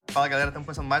Fala galera, estamos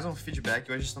começando mais um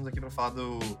feedback. Hoje estamos aqui para falar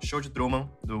do Show de Truman,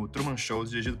 do Truman Show,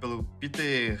 dirigido pelo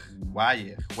Peter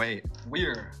Weir.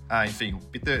 Enfim, o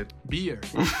Peter Beer.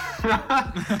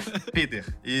 Peter.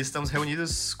 E estamos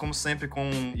reunidos, como sempre, com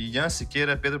Ian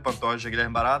Siqueira, Pedro Pantoja,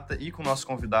 Guilherme Barata e com o nosso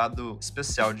convidado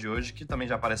especial de hoje, que também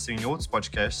já apareceu em outros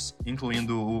podcasts,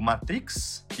 incluindo o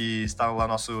Matrix, que está lá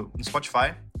no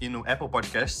Spotify e no Apple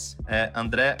Podcasts, é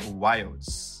André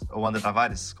Wilds. Ou André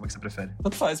Tavares, como é que você prefere?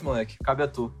 Tanto faz, moleque. Cabe a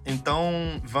tu. Então,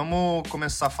 vamos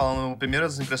começar falando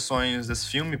primeiras impressões desse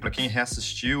filme, pra quem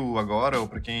reassistiu agora ou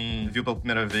pra quem viu pela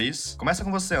primeira vez. Começa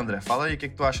com você, André. Fala aí o que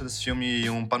tu acha desse filme e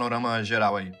um panorama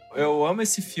geral aí. Eu amo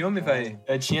esse filme, velho.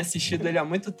 Eu tinha assistido ele há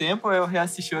muito tempo, eu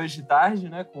reassisti hoje de tarde,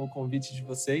 né, com o convite de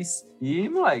vocês. E,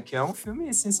 moleque, é um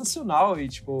filme sensacional e,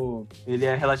 tipo, ele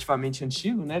é relativamente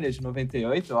antigo, né, ele é de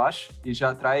 98, eu acho, e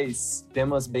já traz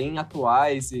temas bem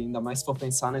atuais, e ainda mais se for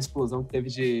pensar na explosão que teve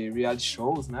de reality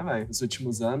shows, né, velho, nos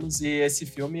últimos anos. E esse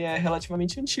filme é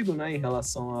relativamente antigo, né, em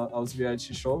relação aos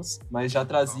reality shows, mas já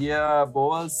trazia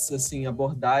boas, assim,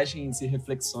 abordagens e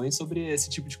reflexões sobre esse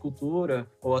tipo de cultura,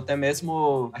 ou até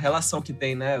mesmo a relação que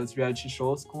tem, né, os reality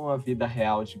shows com a vida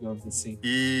real, digamos assim.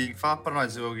 E fala pra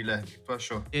nós, Guilherme, o que tu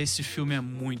achou? Esse filme é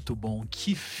muito bom.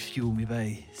 Que filme,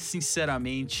 velho.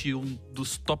 Sinceramente, um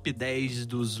dos top 10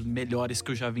 dos melhores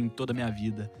que eu já vi em toda a minha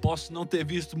vida. Posso não ter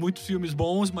visto muitos filmes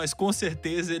bons, mas com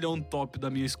certeza ele é um top da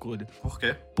minha escolha. Por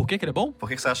quê? Por que ele é bom? Por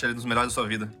que você acha ele dos melhores da sua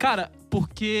vida? Cara,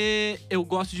 porque eu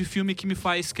gosto de filme que me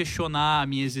faz questionar a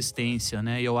minha existência,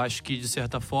 né? E eu acho que, de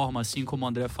certa forma, assim como o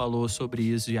André falou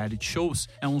sobre os reality shows,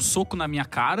 é um soco na minha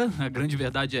cara. A grande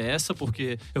verdade é essa,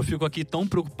 porque eu fico aqui tão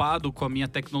preocupado com a minha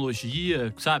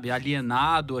tecnologia, sabe?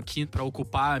 Alienado aqui pra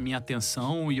ocupar a minha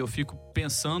atenção, e eu fico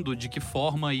pensando de que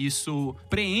forma isso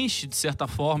preenche, de certa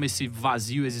forma, esse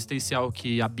vazio existencial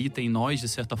que habita em nós, de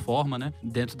certa forma, né?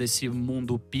 Dentro desse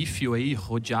mundo pífio aí,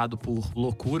 rodeado por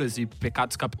loucuras e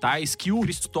pecados capitais, que o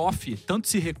Christof tanto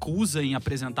se recusa em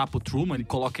apresentar pro Truman. Ele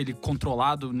coloca ele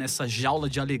controlado nessa jaula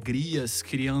de alegrias,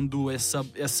 criando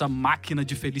essa máquina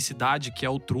de felicidade que é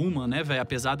o Truman, né, velho?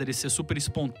 Apesar dele ser super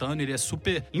espontâneo, ele é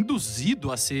super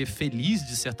induzido a ser feliz,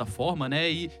 de certa forma,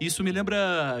 né? E isso me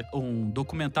lembra um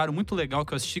documentário muito legal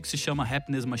que eu assisti, que se chama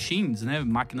Happiness Machines, né?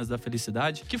 Máquinas da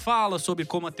Felicidade, que fala sobre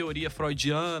como a teoria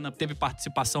freudiana teve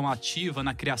participação ativa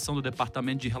na criação do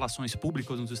Departamento de Relações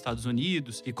Públicas nos Estados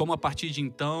Unidos, e como a partir de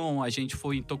então a gente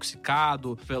foi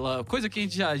intoxicado pela coisa que a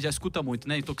gente já escuta muito,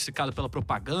 né? Intoxicado pela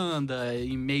propaganda,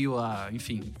 em meio a,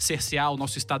 enfim, cercear o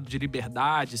nosso estado de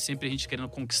liberdade, sempre a gente querendo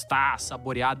conquistar,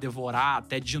 saborear, devorar,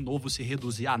 até de novo se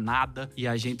reduzir a nada e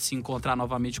a gente se encontrar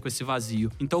novamente com esse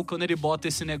vazio. Então, quando ele bota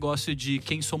esse negócio de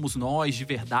quem somos nós de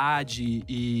verdade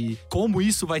e como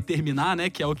isso vai terminar, né?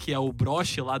 Que é o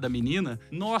broche lá da menina.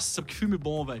 Nossa, que filme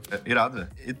bom, velho. Irado, velho.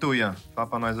 E tu, Ian? Fala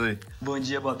pra nós aí. Bom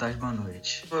dia, boa tarde, boa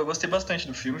noite. Eu gostei bastante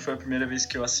do filme, foi a primeira vez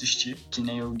que eu assisti. Que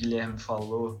nem o Guilherme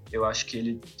falou, eu acho que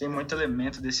ele tem muito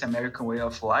elemento desse American Way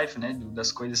of Life, né?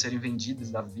 Das coisas serem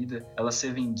vendidas, da vida, ela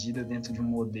ser vendida dentro de um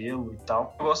modelo e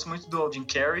tal. Eu gosto muito do Jim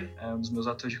Carrey, é um dos meus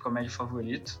atores de comédia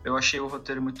favorito. Eu achei o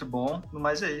roteiro muito bom, no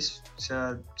mais é isso. Se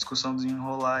a discussão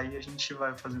desenrolar aí, a gente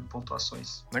vai fazendo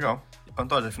pontuações. Legal. E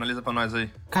Pantoja, finaliza pra nós aí.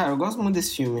 Cara, eu gosto muito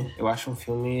desse filme. Eu acho um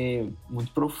filme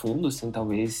muito profundo, assim,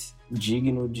 talvez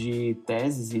digno de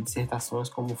teses e dissertações,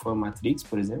 como foi o Matrix,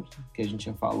 por exemplo, que a gente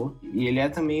já falou. E ele é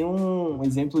também um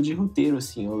exemplo de roteiro,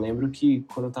 assim. Eu lembro que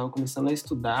quando eu tava começando a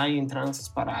estudar e entrar nessas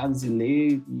paradas e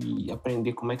ler e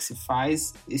aprender como é que se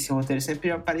faz, esse roteiro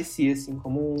sempre aparecia, assim,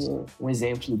 como um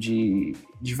exemplo de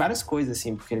várias coisas,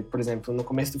 assim. Porque, por exemplo, no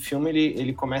começo do filme,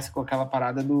 ele começa com aquela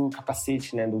parada do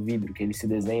capacete, né, do vidro, que ele se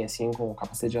desenha, assim, com o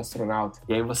capacete de astronauta.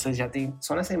 E aí você já tem,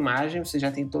 só nessa imagem, você já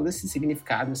tem todo esse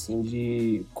significado, assim,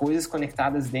 de coisas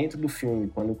conectadas dentro do filme.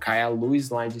 Quando cai a luz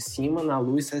lá de cima, na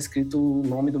luz está escrito o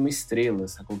nome de uma estrela,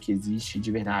 sacou? Que existe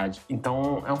de verdade.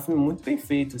 Então, é um filme muito bem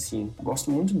feito, assim. Eu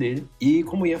gosto muito dele. E,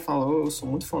 como o Ian falou, eu sou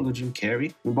muito fã do Jim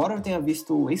Carrey. Embora eu tenha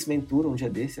visto Ace Ventura um dia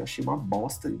desse, eu achei uma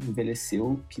bosta.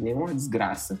 Envelheceu que nem uma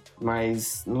desgraça.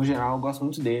 Mas, no geral, eu gosto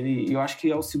muito dele. E eu acho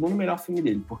que é o segundo melhor filme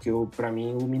dele, porque, pra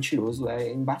mim, O Mentiroso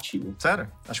é imbatível.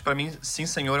 Sério? Acho que pra mim, Sim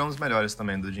Senhor é um dos melhores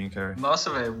também, do Jim Carrey.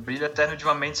 Nossa, velho, o Brilho Eterno de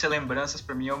uma Mente Sem Lembranças,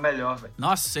 pra mim, é o melhor, velho.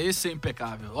 Nossa, esse é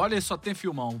impecável. Olha, ele só tem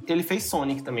filmão. Ele fez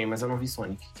Sonic também, mas eu não vi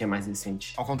Sonic, que é mais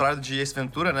recente. Ao contrário de Ace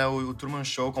Ventura, né, o Truman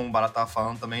Show, como o Barata tava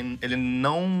falando também, ele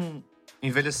não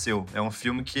envelheceu. É um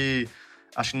filme que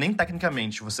acho que nem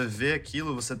tecnicamente, você vê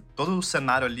aquilo, todo o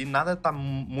cenário ali, nada tá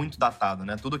muito datado,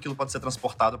 né? Tudo aquilo pode ser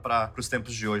transportado para os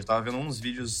tempos de hoje. Eu tava vendo uns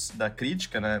vídeos da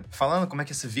crítica, né? Falando como é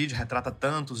que esse vídeo retrata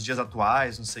tanto os dias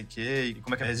atuais, não sei o quê, e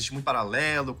como é que existe muito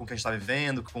paralelo com o que a gente tá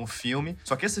vivendo, com o filme.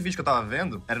 Só que esse vídeo que eu tava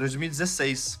vendo era de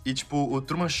 2016. E, tipo, o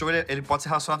Truman Show, ele pode ser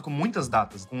relacionado com muitas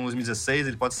datas. Com 2016,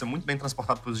 ele pode ser muito bem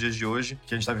transportado para os dias de hoje,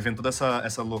 que a gente tá vivendo toda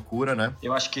essa loucura, né?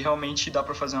 Eu acho que realmente dá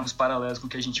pra fazer uns paralelos com o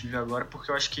que a gente vive agora,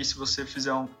 porque eu acho que se você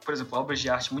fizer, por exemplo, obras de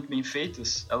arte muito bem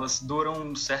feitas, elas duram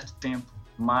um certo tempo.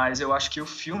 Mas eu acho que o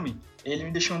filme, ele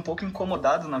me deixou um pouco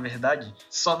incomodado, na verdade,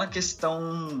 só na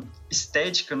questão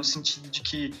estética, no sentido de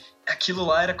que aquilo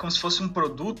lá era como se fosse um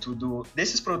produto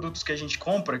desses produtos que a gente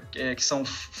compra, que são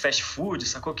fast food,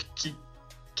 sacou?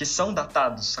 Que são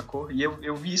datados, sacou? E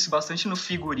eu vi isso bastante no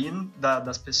figurino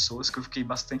das pessoas, que eu fiquei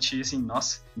bastante assim,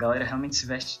 nossa, a galera realmente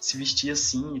se vestia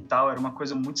assim e tal, era uma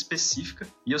coisa muito específica.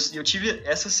 E eu tive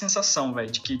essa sensação, velho,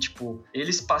 de que, tipo,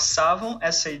 eles passavam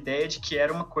essa ideia de que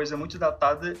era uma coisa muito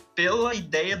datada pela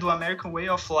ideia do American Way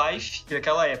of Life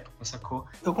daquela época, sacou?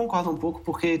 Eu concordo um pouco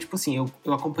porque, tipo assim,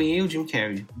 eu acompanhei o Jim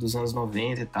Carrey dos anos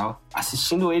 90 e tal.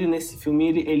 Assistindo ele nesse filme,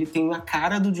 ele tem a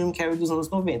cara do Jim Carrey dos anos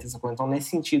 90, sacou? Então,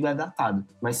 nesse sentido, é datado.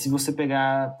 Mas se você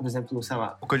pegar, por exemplo, sei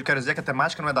lá... O que eu quero dizer é que a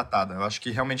temática não é datada. Eu acho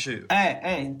que realmente...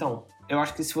 Então... Eu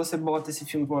acho que se você bota esse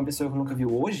filme pra uma pessoa que nunca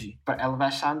viu hoje, ela vai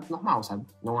achar normal, sabe?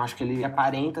 Não acho que ele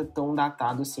aparenta tão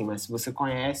datado assim, mas se você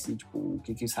conhece, tipo, o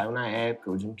que saiu na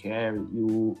época, o Jim Carrey e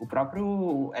o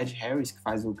próprio Ed Harris, que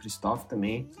faz o Christoph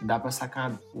também, dá pra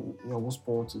sacar em alguns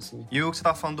pontos, assim. E o que você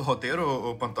tava falando do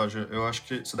roteiro, Pantoja, eu acho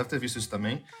que você deve ter visto isso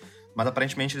também. Mas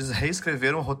aparentemente eles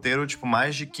reescreveram o roteiro, tipo,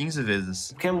 mais de 15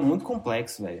 vezes. Porque é muito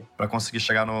complexo, velho. Pra conseguir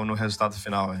chegar no resultado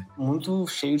final, velho. Muito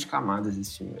cheio de camadas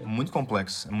esse filme, velho. Muito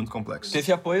complexo, é muito complexo.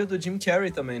 Teve apoio do Jim Carrey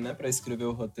também, né, pra escrever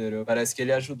o roteiro. Parece que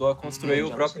ele ajudou a construir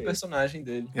o próprio personagem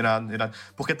dele. Irado.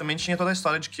 Porque também tinha toda a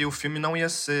história de que o filme não ia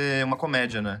ser uma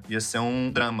comédia, né? Ia ser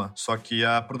um drama. Só que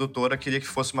a produtora queria que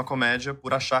fosse uma comédia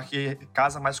por achar que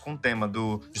casa mais com o tema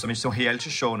do justamente ser um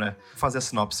reality show, né? Vou fazer a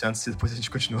sinopse antes e depois a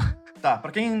gente continua. Tá,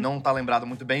 pra quem não tá lembrado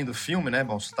muito bem do filme, né?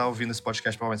 Bom, se você tá ouvindo esse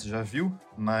podcast, provavelmente você já viu.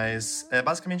 Mas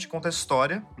basicamente conta a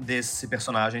história desse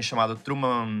personagem chamado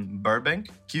Truman Burbank,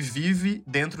 que vive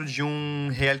dentro de um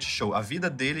reality show. A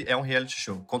vida dele é um reality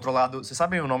show. Controlado... Vocês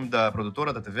sabem o nome da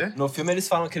produtora da TV? No filme eles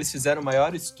falam que eles fizeram o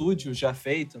maior estúdio já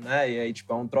feito, né? E aí,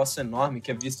 tipo, é um troço enorme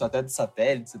que é visto até de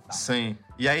satélites e tal. Sim.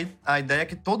 E aí, a ideia é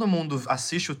que todo mundo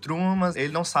assiste o Truman, mas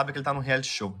ele não sabe que ele tá num reality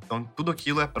show. Então, tudo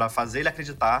aquilo é pra fazer ele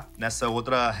acreditar nessa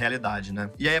outra realidade,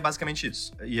 né? E aí é basicamente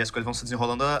isso. E as coisas vão se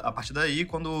desenrolando a partir daí,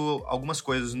 quando algumas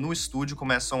coisas no estúdio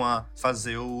começam a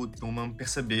fazer o Truman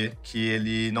perceber que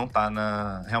ele não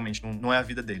tá realmente, não é a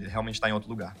vida dele. Ele realmente tá em outro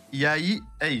lugar. E aí,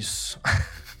 é isso.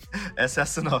 Essa é a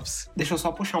sinopse. Deixa eu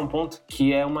só puxar um ponto,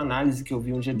 que é uma análise que eu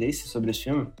vi um dia desse sobre esse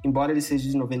filme. Embora ele seja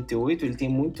de 98, ele tem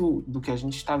muito do que a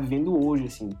gente tá vivendo hoje,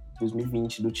 assim,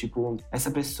 2020, do tipo, essa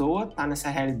pessoa tá nessa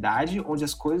realidade onde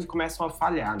as coisas começam a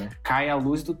falhar, né? Cai a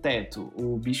luz do teto,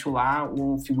 o bicho lá,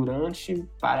 um figurante,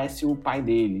 parece o pai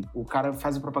dele. O cara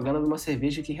faz a propaganda de uma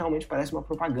cerveja que realmente parece uma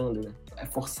propaganda, né? É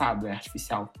forçado, é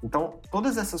artificial. Então,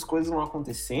 todas essas coisas vão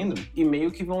acontecendo e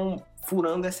meio que vão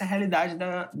furando essa realidade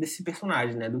desse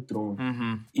personagem, né, do Truman.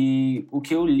 Uhum. E o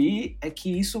que eu li é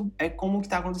que isso é como que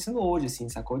tá acontecendo hoje, assim,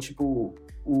 sacou? Tipo,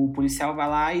 o policial vai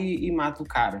lá e mata o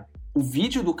cara. O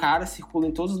vídeo do cara circula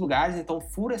em todos os lugares, então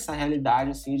fura essa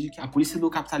realidade, assim, de que a polícia do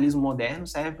capitalismo moderno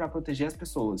serve pra proteger as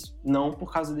pessoas. Não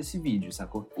por causa desse vídeo,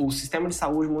 sacou? O sistema de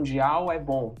saúde mundial é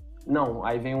bom. Não,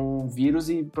 aí vem um vírus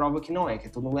e prova que não é, que é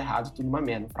tudo errado, tudo uma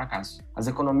merda, um fracasso. As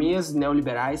economias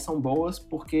neoliberais são boas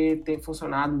porque tem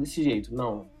funcionado desse jeito.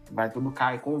 Não, vai tudo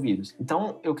cair com o vírus.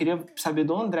 Então, eu queria saber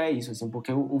do André isso, assim,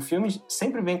 porque o filme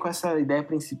sempre vem com essa ideia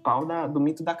principal do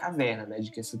mito da caverna, né, de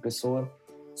que essa pessoa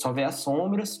só vê as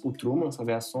sombras, o Truman só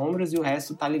vê as sombras e o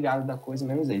resto tá ligado da coisa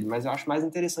menos ele. Mas eu acho mais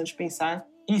interessante pensar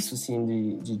isso,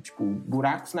 assim, de tipo,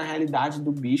 buracos na realidade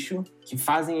do bicho que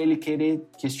fazem ele querer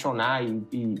questionar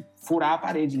e furar a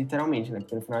parede, literalmente, né?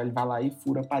 Porque no final ele vai lá e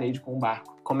fura a parede com o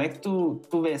barco. Como é que tu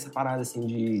vê essa parada, assim,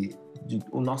 de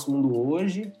o nosso mundo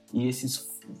hoje e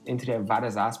esses, entre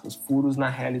várias aspas, furos na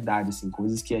realidade, assim,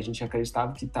 coisas que a gente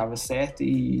acreditava que tava certo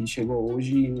e chegou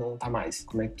hoje e não tá mais.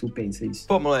 Como é que tu pensa isso?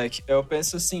 Pô, moleque, eu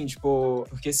penso assim, tipo,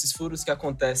 porque esses furos que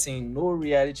acontecem no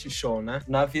reality show, né,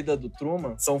 na vida do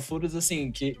Truman, são furos,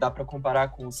 assim, que dá pra comparar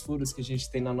com os furos que a gente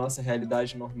tem na nossa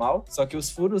realidade normal, só que os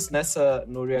furos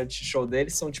no reality show dele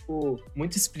são, tipo, tipo,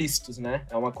 muito explícitos, né?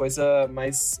 É uma coisa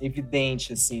mais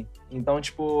evidente, assim. Então,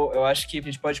 tipo, eu acho que a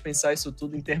gente pode pensar isso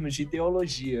tudo em termos de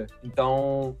ideologia.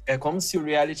 Então, é como se o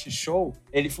reality show,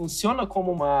 ele funciona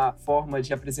como uma forma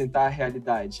de apresentar a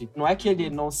realidade. Não é que ele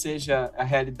não seja a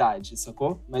realidade,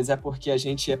 sacou? Mas é porque a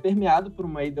gente é permeado por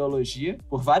uma ideologia,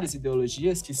 por várias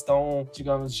ideologias que estão,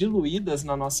 digamos, diluídas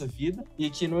na nossa vida e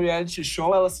que no reality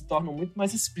show elas se tornam muito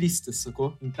mais explícitas,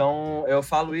 sacou? Então, eu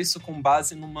falo isso com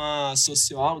base numa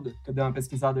socióloga, que eu dei uma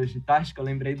pesquisada hoje de tarde, que eu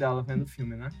lembrei dela vendo o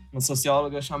filme, né? Uma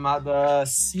socióloga chamada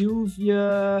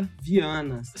Silvia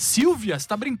Viana. Silvia? Você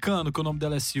tá brincando que o nome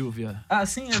dela é Silvia? Ah,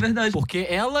 sim, é verdade. Porque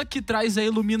ela que traz a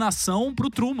iluminação pro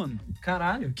Truman.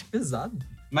 Caralho, que pesado.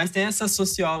 Mas tem essa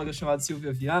socióloga chamada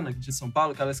Silvia Viana, de São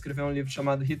Paulo, que ela escreveu um livro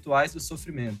chamado Rituais do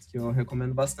Sofrimento, que eu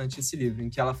recomendo bastante esse livro, em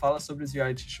que ela fala sobre os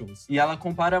reality shows. E ela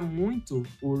compara muito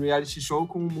o reality show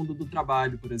com o mundo do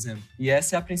trabalho, por exemplo. E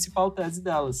essa é a principal tese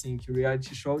dela, assim, que o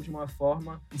reality show, de uma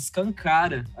forma,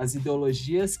 escancara as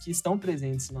ideologias que estão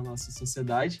presentes na nossa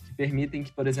sociedade, que permitem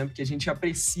que, por exemplo, que a gente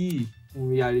aprecie um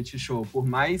reality show, por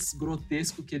mais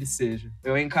grotesco que ele seja.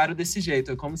 Eu encaro desse jeito,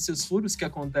 é como se os furos que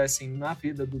acontecem na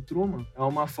vida do Truman é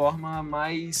uma forma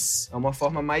mais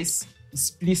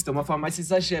explícita, uma forma mais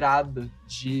exagerada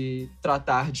de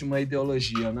tratar de uma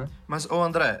ideologia, né? Mas,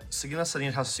 André, seguindo essa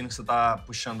linha de raciocínio que você tá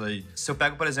puxando aí, se eu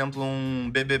pego, por exemplo, um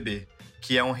BBB,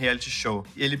 que é um reality show.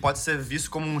 E ele pode ser visto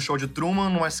como um show de Truman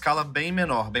numa escala bem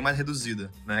menor, bem mais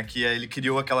reduzida, né? Que ele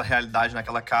criou aquela realidade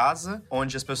naquela casa,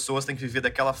 onde as pessoas têm que viver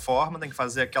daquela forma, têm que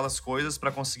fazer aquelas coisas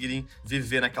para conseguirem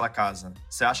viver naquela casa.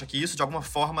 Você acha que isso, de alguma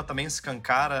forma, também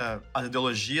escancara as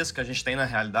ideologias que a gente tem na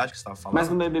realidade que você estava falando? Mas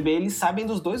no BBB eles sabem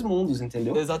dos dois mundos,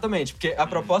 entendeu? Exatamente, porque a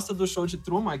proposta do show de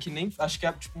Truman é que nem, acho que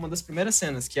é tipo uma das primeiras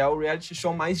cenas, que é o reality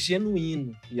show mais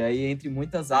genuíno. E aí, entre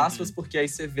muitas aspas, porque aí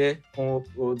você vê com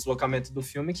o deslocamento do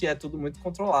filme que é tudo muito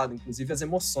controlado, inclusive as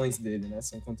emoções dele, né,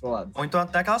 são controladas. Ou então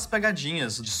até aquelas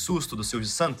pegadinhas de susto do Silvio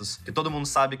Santos, que todo mundo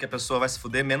sabe que a pessoa vai se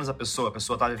fuder, menos a pessoa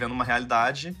tá vivendo uma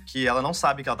realidade que ela não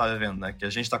sabe que ela tá vivendo, né, que a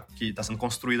gente que tá sendo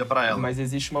construída pra ela. Mas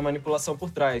existe uma manipulação por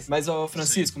trás. Mas,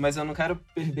 Francisco, mas eu não quero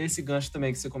perder esse gancho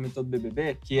também que você comentou do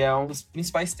BBB, que é um dos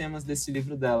principais temas desse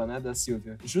livro dela, né, da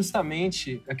Silvia.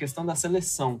 Justamente a questão da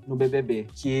seleção no BBB,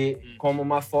 que como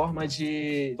uma forma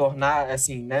de tornar,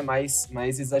 assim, né, mais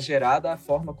exagerada a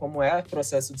forma como é o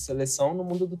processo de seleção no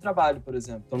mundo do trabalho, por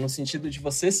exemplo. Então, no sentido de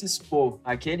você se expor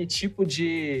àquele tipo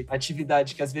de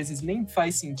atividade que às vezes nem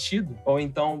faz sentido, ou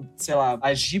então, sei lá,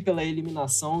 agir pela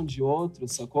eliminação de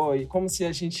outros, sacou? E como se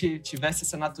a gente tivesse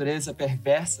essa natureza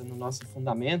perversa no nosso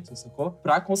fundamento, sacou?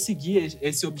 Pra conseguir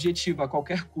esse objetivo a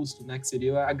qualquer custo, né? Que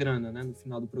seria a grana, né? No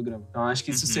final do programa. Então, acho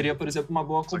que isso seria, por exemplo, uma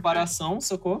boa comparação,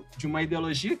 sacou? De uma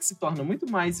ideologia que se torna muito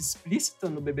mais explícita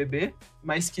no BBB,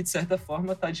 mas que, de certa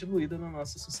forma, tá diluída na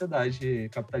nossa sociedade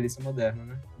capitalista moderna,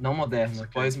 né? Não moderna,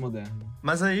 pós-moderna.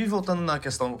 Mas aí, voltando na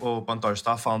questão, o Pantoja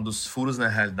estava falando dos furos na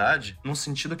realidade, num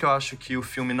sentido que eu acho que o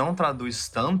filme não traduz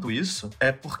tanto isso, é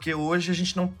porque hoje a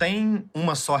gente não tem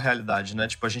uma só realidade, né?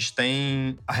 Tipo, a gente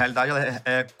tem... A realidade ela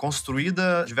é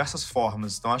construída de diversas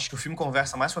formas. Então, acho que o filme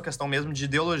conversa mais com a questão mesmo de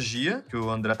ideologia, que o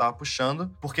André tava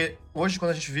puxando, porque hoje,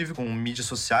 quando a gente vive com mídias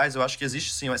sociais, eu acho que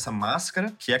existe, sim, essa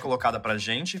máscara que é colocada pra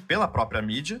gente pela própria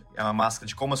mídia. É uma máscara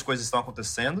de como as coisas estão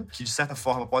acontecendo, que, de certa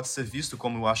forma, pode ser visto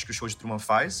como eu acho que o show de Truman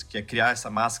faz, que é criar essa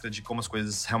máscara de como as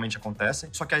coisas realmente acontecem.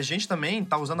 Só que a gente também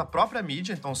tá usando a própria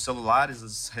mídia, então os celulares,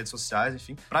 as redes sociais,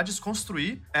 enfim, pra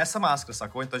desconstruir essa máscara,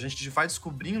 sacou? Então a gente vai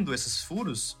descobrindo esses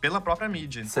furos pela própria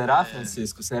mídia. Será,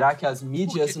 Francisco? Será que as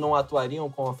mídias não atuariam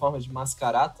com a forma de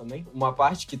mascarar também? Uma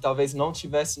parte que talvez não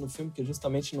tivesse no filme, que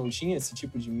justamente não tinha esse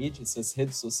tipo de mídia, essas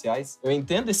redes sociais. Eu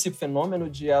entendo esse fenômeno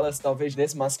de elas talvez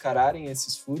desmascararem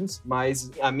esses furos,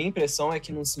 mas a minha impressão é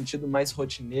que num sentido mais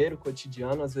rotineiro,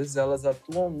 cotidiano, às vezes elas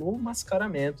atuam no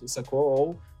mascaramento, sacou?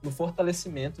 Ou no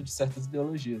fortalecimento de certas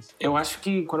ideologias. Eu acho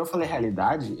que, quando eu falei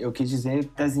realidade, eu quis dizer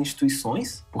das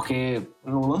instituições, porque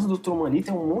no lance do Truman ali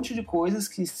tem um monte de coisas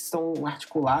que estão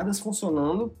articuladas,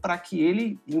 funcionando para que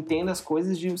ele entenda as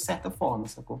coisas de certa forma,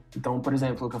 sacou? Então, por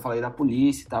exemplo, o que eu falei da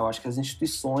polícia e tal, acho que as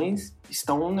instituições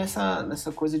estão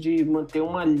nessa coisa de manter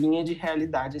uma linha de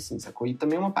realidade, assim, sacou? E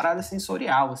também uma parada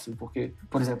sensorial, assim, porque,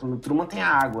 por exemplo, no Truman tem a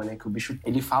água, né? Que o bicho,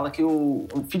 ele fala que o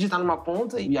feed tá numa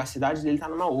ponta e a cidade dele tá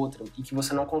numa outra, e que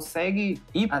você não consegue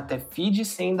ir até feed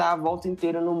sem dar a volta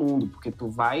inteira no mundo, porque tu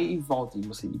vai e volta e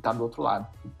você tá do outro lado.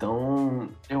 Então,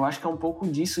 eu acho que é um pouco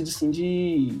disso,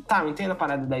 Tá, eu entendo a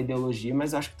parada da ideologia,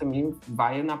 mas eu acho que também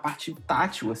vai na parte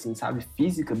tátil, assim, sabe?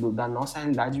 Física da nossa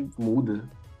realidade muda.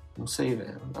 Não sei,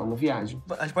 velho. É uma viagem.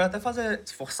 A gente pode até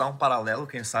forçar um paralelo,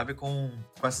 quem sabe, com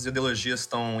essas ideologias que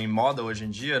estão em moda hoje em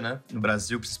dia, né? No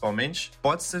Brasil, principalmente.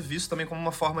 Pode ser visto também como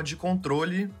uma forma de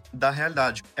controle da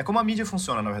realidade. É como a mídia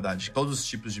funciona, na verdade. Todos os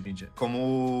tipos de mídia.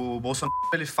 Como o Bolsonaro,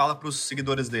 ele fala pros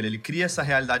seguidores dele. Ele cria essa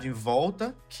realidade em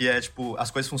volta, que é, tipo,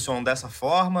 as coisas funcionam dessa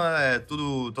forma,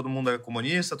 todo mundo é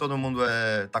comunista, todo mundo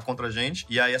tá contra a gente.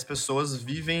 E aí as pessoas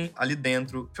vivem ali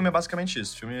dentro. O filme é basicamente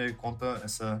isso. O filme conta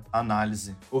essa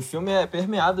análise. O filme é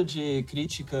permeado de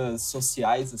críticas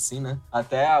sociais, assim, né?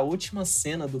 Até a última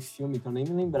cena do filme, que eu nem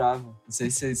me lembrava. Não sei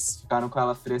se vocês ficaram com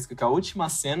ela fresca, que a última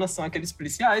cena são aqueles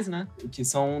policiais, né? Que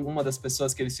são uma das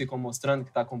pessoas que eles ficam mostrando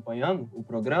que tá acompanhando o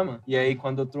programa. E aí,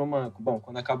 quando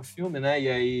acaba o filme, né? E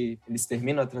aí eles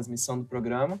terminam a transmissão do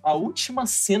programa. A última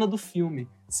cena do filme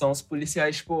são os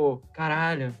policiais, tipo,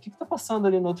 caralho, o que tá passando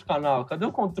ali no outro canal? Cadê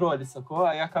o controle, sacou?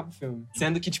 Aí acaba o filme.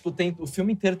 Sendo que, tipo, o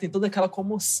filme inteiro tem toda aquela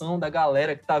comoção da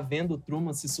galera que tá vendo o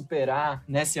Truman se superar,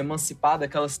 né? Se emancipar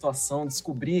daquela situação,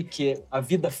 descobrir que a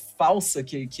vida falsa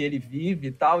que ele vive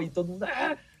e tal, e todo mundo...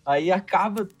 Aí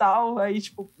acaba tal, aí,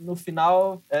 tipo, no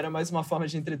final era mais uma forma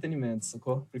de entretenimento,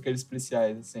 sacou? Pra aqueles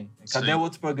policiais, assim. Cadê Sim. o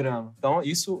outro programa? Então,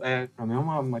 isso pra mim, é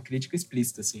uma crítica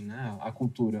explícita, assim, né? A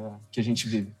cultura que a gente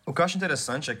vive. O que eu acho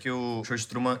interessante é que o Show de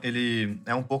Truman, ele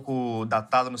é um pouco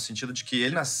datado no sentido de que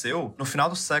ele nasceu no final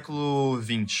do século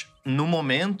XX. No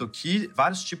momento que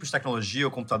vários tipos de tecnologia, o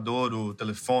computador, o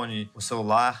telefone, o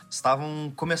celular,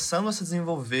 estavam começando a se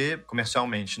desenvolver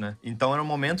comercialmente, né? Então era um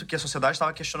momento que a sociedade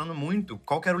estava questionando muito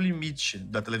qual que era o limite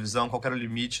da televisão, qual que era o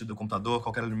limite do computador,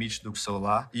 qual que era o limite do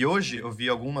celular. E hoje eu vi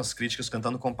algumas críticas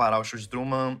tentando comparar o Show de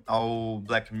Truman ao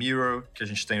Black Mirror que a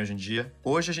gente tem hoje em dia.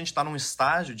 Hoje a gente tá num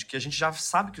estágio de que a gente já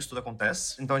sabe que isso tudo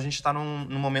acontece, então a gente tá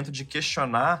num momento de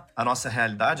questionar a nossa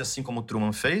realidade, assim como o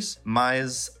Truman fez,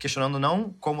 mas questionando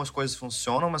não como as coisas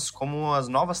funcionam, mas como as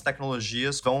novas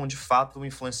tecnologias vão, de fato,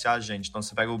 influenciar a gente. Então,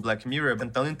 você pega o Black Mirror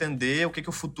tentando entender o que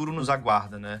o futuro nos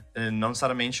aguarda, né? Não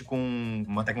necessariamente com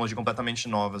uma tecnologia completamente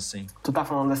nova, assim. Tu tá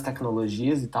falando das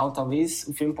tecnologias e tal, talvez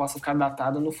o filme possa ficar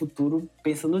datado no futuro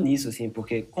pensando nisso, assim,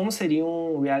 porque como seria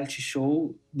um reality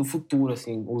show do futuro,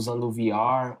 assim, usando o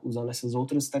VR, usando essas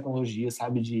outras tecnologias,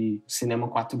 sabe, de cinema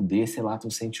 4D, sei lá, tu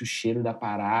sente o cheiro da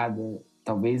parada.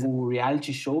 Talvez o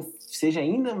reality show seja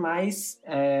ainda mais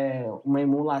uma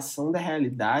emulação da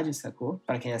realidade, sacou?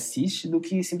 Pra quem assiste, do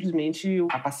que simplesmente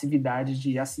a passividade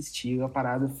de assistir a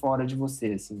parada fora de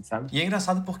você, assim, sabe? E é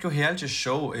engraçado porque o reality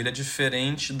show, ele é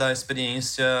diferente da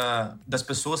experiência das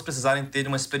pessoas precisarem ter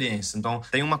uma experiência. Então,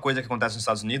 tem uma coisa que acontece nos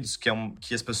Estados Unidos, que é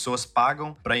que as pessoas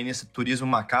pagam pra ir nesse turismo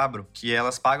macabro, que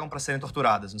elas pagam pra serem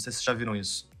torturadas. Não sei se vocês já viram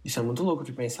isso. Isso é muito louco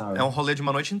de pensar. É um rolê de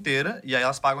uma noite inteira, e aí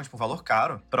elas pagam, tipo, um valor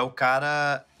caro pra o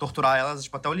cara torturar elas,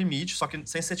 tipo, até o limite, só que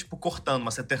sem ser, tipo, cortando,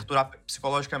 mas ser torturar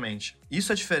psicologicamente.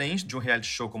 Isso é diferente de um reality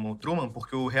show como o Truman,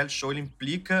 porque o reality show, ele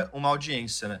implica uma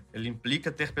audiência, né? Ele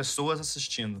implica ter pessoas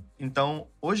assistindo. Então,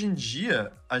 hoje em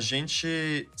dia, a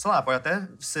gente, sei lá, pode até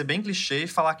ser bem clichê e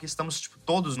falar que estamos, tipo,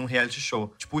 todos num reality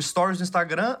show. Tipo, o Stories do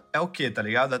Instagram é o quê, tá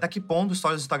ligado? Até que ponto o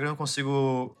Stories do Instagram eu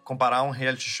consigo comparar a um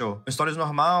reality show? O Stories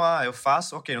normal, eu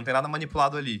faço, ok, não tem nada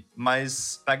manipulado ali.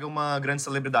 Mas pega uma grande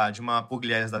celebridade, uma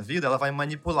Pugliese da vida, ela vai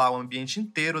manipular o ambiente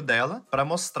inteiro dela pra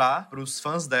mostrar pros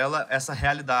fãs dela essa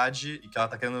realidade e que ela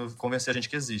tá querendo convencer a gente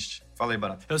que existe. Fala aí,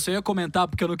 Barato. Eu só ia comentar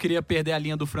porque eu não queria perder a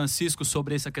linha do Francisco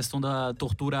sobre essa questão da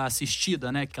tortura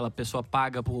assistida, né? Que aquela pessoa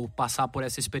paga por passar por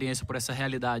essa experiência, por essa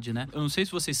realidade, né? Eu não sei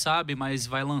se vocês sabem, mas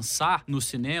vai lançar nos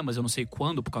cinemas, eu não sei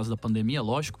quando, por causa da pandemia,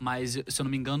 lógico, mas, se eu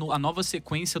não me engano, a nova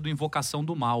sequência do Invocação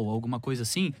do Mal, alguma coisa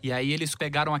assim. E aí eles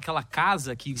pegaram aquela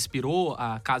casa que inspirou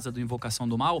a casa do Invocação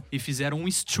do Mal e fizeram um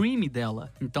stream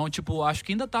dela. Então, tipo, acho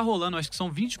que ainda tá rolando, acho que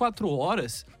são 24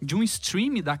 horas de um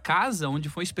stream da casa onde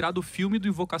foi inspirado o filme do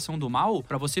Invocação do Mal,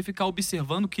 pra você ficar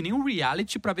observando que nem um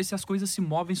reality pra ver se as coisas se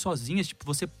movem sozinhas. Tipo,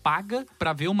 você paga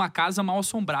pra ver uma casa mal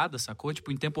assombrada, sacou? Tipo,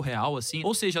 em tempo real, assim.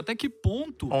 Ou seja, até que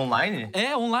ponto... Online?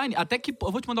 É, online.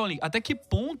 Eu vou te mandar um link. Até que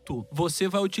ponto você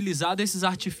vai utilizar desses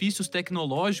artifícios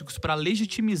tecnológicos pra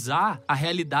legitimizar a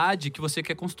realidade que você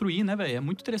quer construir, né, velho? É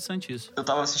muito interessante isso. Eu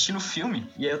tava assistindo o filme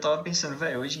e aí eu tava pensando,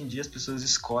 velho, hoje em dia as pessoas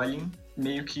escolhem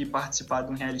meio que participar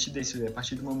de um reality desse, velho. A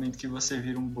partir do momento que você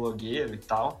vira um blogueiro e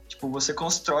tal, tipo, você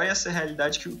constrói essa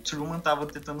realidade que o Truman tava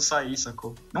tentando sair,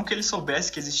 sacou? Não que ele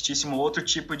soubesse que existisse um outro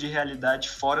tipo de realidade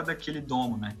fora daquele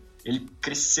domo, né? Ele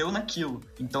cresceu naquilo.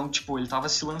 Então, tipo, ele tava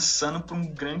se lançando pra um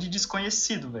grande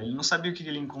desconhecido, velho. Ele não sabia o que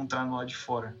ele ia encontrar no lado de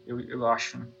fora, eu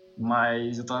acho, né?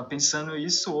 Mas eu tava pensando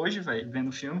isso hoje, velho, vendo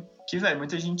o filme, que, velho,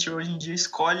 muita gente hoje em dia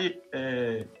escolhe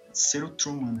ser o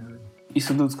Truman, né?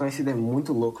 Isso do Desconhecido é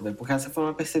muito louco, velho, porque essa foi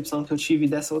uma percepção que eu tive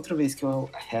dessa outra vez que eu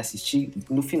reassisti.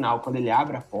 No final, quando ele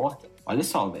abre a porta, olha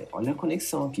só, velho, olha a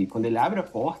conexão aqui. Quando ele abre a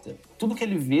porta, tudo que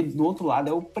ele vê do outro lado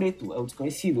é o preto, é o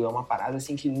desconhecido. É uma parada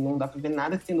assim que não dá pra ver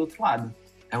nada que tem do outro lado.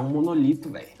 É um monolito,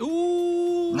 velho.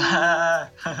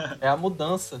 É a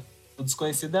mudança. O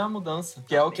desconhecido é a mudança,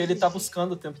 que é o que ele tá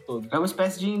buscando o tempo todo. É uma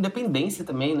espécie de independência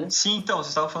também, né? Sim, então, vocês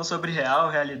estavam falando sobre real,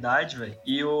 realidade, velho.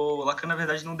 E o Lacan, na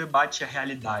verdade, não debate a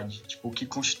realidade, tipo, o que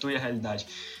constitui a realidade.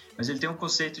 Mas ele tem um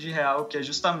conceito de real que é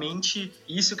justamente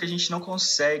isso que a gente não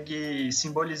consegue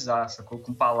simbolizar, sacou?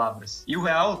 Com palavras. E o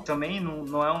real também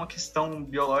não é uma questão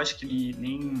biológica e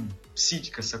nem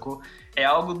psíquica, sacou? É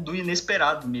algo do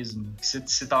inesperado mesmo.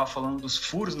 Você tava falando dos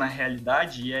furos na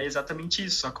realidade e é exatamente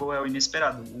isso, sacou? É o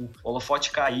inesperado. O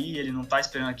holofote cair, ele não tá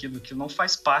esperando aquilo não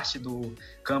faz parte do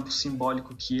campo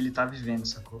simbólico que ele tá vivendo,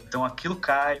 sacou? Então aquilo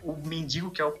cai, o mendigo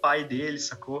que é o pai dele,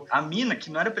 sacou? A mina, que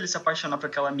não era pra ele se apaixonar por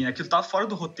aquela mina, aquilo tava fora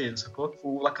do roteiro, sacou?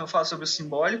 O Lacan fala sobre o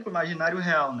simbólico, o imaginário e o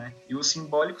real, né? E o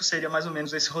simbólico seria mais ou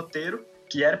menos esse roteiro,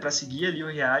 que era pra seguir ali o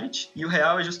reality, e o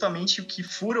real é justamente o que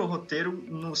fura o roteiro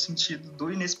no sentido do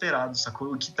inesperado,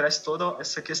 sacou? O que traz toda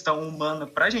essa questão humana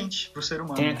pra gente, pro ser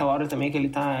humano. Tem aquela hora também que ele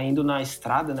tá indo na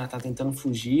estrada, né? Tá tentando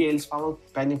fugir, e eles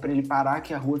pedem pra ele parar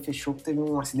que a rua fechou, que teve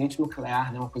um acidente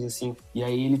nuclear, né? Uma coisa assim. E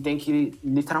aí ele tem que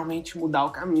literalmente mudar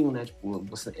o caminho, né? Tipo,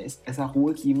 essa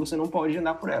rua aqui você não pode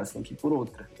andar por ela, você tem que ir por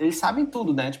outra. Eles sabem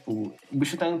tudo, né? Tipo, o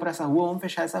bicho tá indo pra essa rua, vamos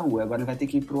fechar essa rua. Agora ele vai ter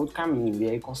que ir por outro caminho. E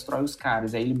aí constrói os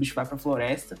caras. Aí o bicho vai pra floresta,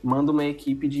 manda uma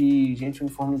equipe de gente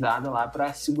uniformizada lá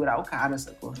pra segurar o cara,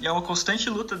 sacou? E é uma constante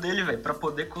luta dele, velho, pra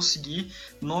poder conseguir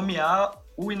nomear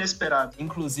o inesperado.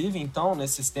 Inclusive, então,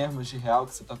 nesses termos de real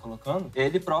que você tá colocando,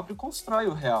 ele próprio constrói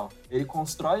o real. Ele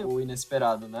constrói o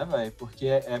inesperado, né, velho? Porque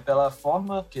é pela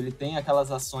forma que ele tem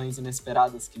aquelas ações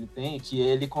inesperadas que ele tem, que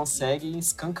ele consegue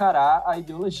escancarar a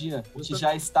ideologia, o que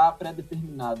já está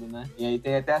pré-determinado, né? E aí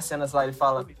tem até as cenas lá, ele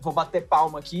fala, vou bater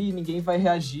palma aqui e ninguém vai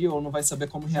reagir ou não vai saber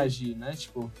como reagir, né?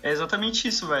 Tipo... É exatamente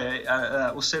isso, velho.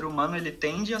 O ser humano, ele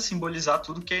tende a simbolizar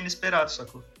tudo que é inesperado,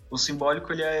 sacou? O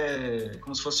simbólico, ele é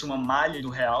como se fosse uma malha do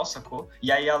real, sacou?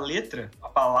 E aí a letra, a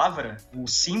palavra, o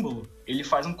símbolo, ele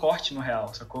faz um corte no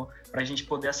real, sacou? Pra gente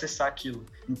poder acessar aquilo.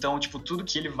 Então, tipo, tudo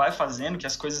que ele vai fazendo, que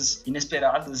as coisas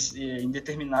inesperadas e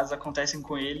indeterminadas acontecem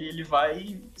com ele, ele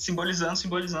vai simbolizando,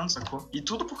 sacou? E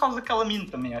tudo por causa daquela mina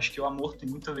também. Acho que o amor tem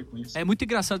muito a ver com isso. É muito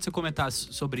engraçado você comentar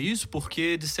sobre isso,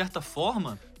 porque, de certa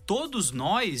forma, todos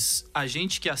nós, a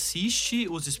gente que assiste,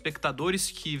 os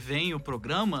espectadores que veem o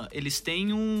programa, eles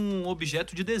têm um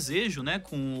objeto de desejo, né,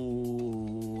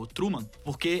 com o Truman.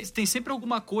 Porque tem sempre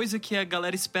alguma coisa que a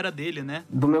galera espera dele, né?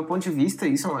 Do meu ponto de vista,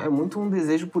 isso é muito um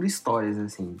desejo por histórias,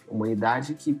 assim.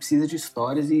 Humanidade que precisa de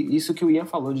histórias, e isso que o Ian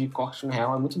falou de corte no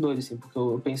real é muito doido, assim, porque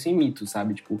eu penso em mitos,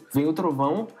 sabe? Tipo, vem o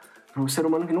trovão, pro ser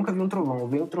humano que nunca viu um trovão.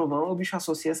 Vem o trovão, o bicho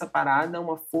associa essa parada a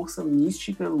uma força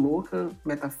mística, louca,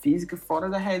 metafísica, fora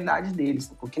da realidade deles.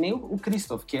 Porque nem o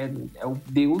Christoph, que é o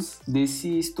deus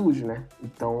desse estúdio, né?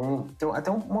 Então, tem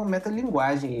até uma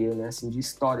metalinguagem aí, né? Assim, de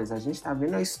histórias. A gente tá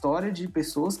vendo a história de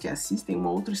pessoas que assistem uma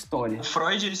outra história. O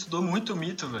Freud, ele estudou muito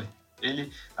mito, velho.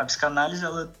 A psicanálise,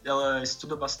 ela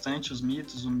estuda bastante os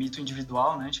mitos, o mito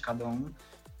individual, né, de cada um,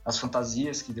 as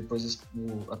fantasias que depois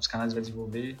a psicanálise vai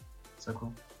desenvolver,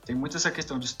 sacou? Tem muito essa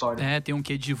questão de história. É, tem um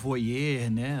quê de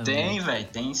voyeur, né? Tem, velho,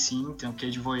 tem sim. Tem um quê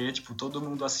de voyeur, tipo, todo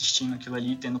mundo assistindo aquilo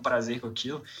ali, tendo prazer com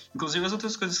aquilo. Inclusive, as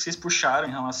outras coisas que vocês puxaram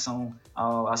em relação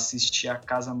a assistir a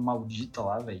Casa Maldita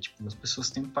lá, velho. Tipo, as pessoas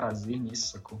têm prazer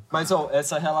nisso, sacou? Mas, ó,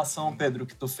 essa relação, Pedro,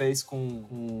 que tu fez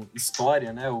com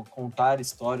história, né? O contar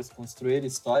histórias, construir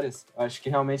histórias, eu acho que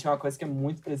realmente é uma coisa que é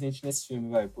muito presente nesse filme,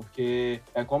 velho. Porque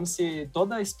é como se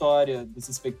toda a história dos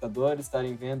espectadores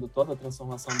estarem vendo toda a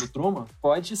transformação do Truman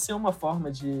pode ser uma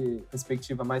forma de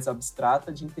perspectiva mais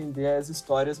abstrata de entender as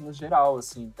histórias no geral,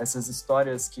 assim. Essas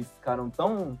histórias que ficaram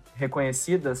tão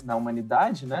reconhecidas na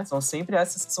humanidade, né? São sempre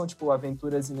essas que são, tipo,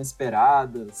 aventuras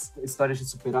inesperadas, histórias de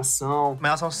superação. Mas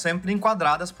elas são sempre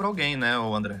enquadradas por alguém, né,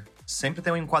 André? Sempre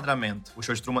tem um enquadramento. O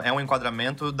Show de Truman é um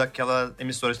enquadramento daquela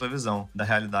emissora de televisão, da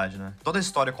realidade, né? Toda a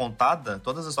história contada,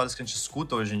 todas as histórias que a gente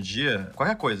escuta hoje em dia,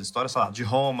 qualquer coisa, história, sei lá, de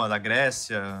Roma, da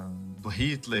Grécia, do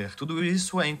Hitler, tudo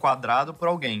isso é enquadrado por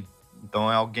alguém.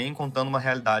 Então é alguém contando uma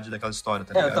realidade daquela história,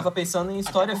 tá ligado? Eu tava pensando em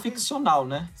história ficcional,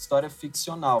 né? História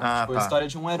ficcional. Tipo, a história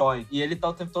de um herói. E ele tá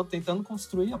o tempo todo tentando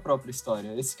construir a própria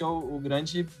história. Esse que é o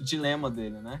grande dilema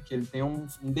dele, né? Que ele tem um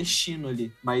destino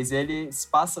ali. Mas ele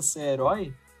passa a ser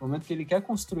herói no momento que ele quer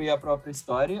construir a própria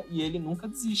história e ele nunca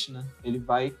desiste, né? Ele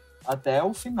vai até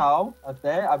o final,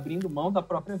 até abrindo mão da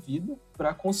própria vida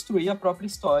para construir a própria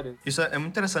história. Isso é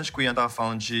muito interessante que o Ian tava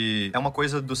falando de... É uma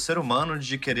coisa do ser humano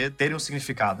de querer ter um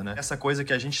significado, né? Essa coisa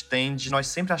que a gente tem de nós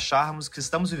sempre acharmos que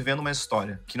estamos vivendo uma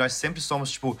história. Que nós sempre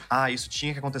somos tipo, isso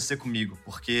tinha que acontecer comigo,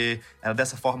 porque era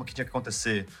dessa forma que tinha que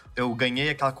acontecer. Eu ganhei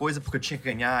aquela coisa porque eu tinha que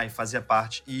ganhar e fazia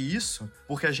parte. E isso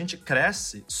porque a gente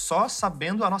cresce só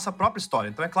sabendo a nossa própria história.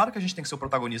 Então é claro que a gente tem que ser o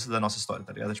protagonista da nossa história,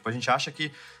 tá ligado? Tipo, a gente acha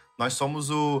que nós somos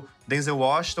o Denzel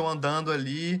Washington andando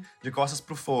ali de costas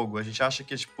pro fogo. A gente acha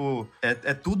que, tipo,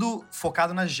 é tudo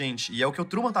focado na gente. E é o que o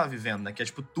Truman tava vivendo, né? Que é,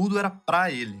 tipo, tudo era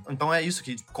pra ele. Então é isso,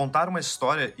 que contar uma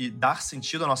história e dar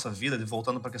sentido à nossa vida,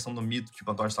 voltando pra questão do mito que o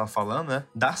Pantoja estava falando, né?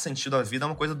 Dar sentido à vida é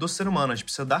uma coisa do ser humano. A gente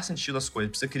precisa dar sentido às coisas.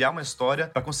 Precisa criar uma história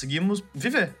pra conseguirmos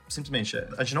viver, simplesmente.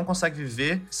 A gente não consegue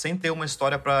viver sem ter uma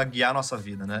história pra guiar a nossa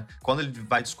vida, né? Quando ele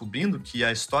vai descobrindo que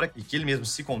a história que ele mesmo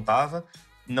se contava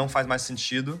não faz mais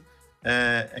sentido,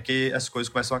 é que as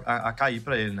coisas começam a cair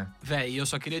pra ele, né? Véi, eu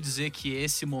só queria dizer que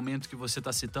esse momento que você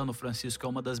tá citando, Francisco, é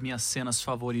uma das minhas cenas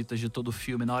favoritas de todo o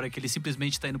filme. Na hora que ele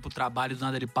simplesmente tá indo pro trabalho, do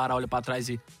nada ele para, olha pra trás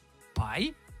e...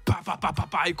 Pai?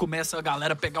 Pá, e começa a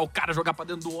galera pegar o cara, jogar pra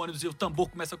dentro do ônibus e o tambor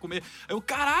começa a comer. Eu,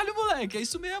 caralho, moleque, é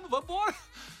isso mesmo, vambora.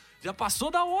 Já passou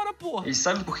da hora, porra. E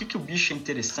sabe por que o bicho é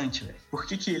interessante, velho? Por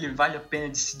que ele vale a pena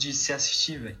de se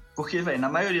assistir, velho? Porque, velho, na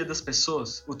maioria das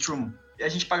pessoas, o Truman, a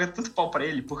gente paga tanto pau pra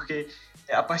ele porque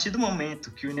a partir do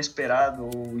momento que o inesperado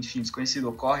ou, enfim, desconhecido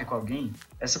ocorre com alguém,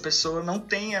 essa pessoa não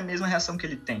tem a mesma reação que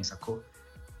ele tem, sacou?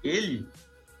 Ele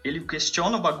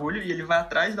questiona o bagulho e ele vai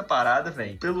atrás da parada,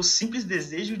 velho, pelo simples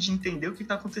desejo de entender o que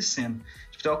tá acontecendo.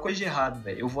 Tipo, tem uma coisa de errado,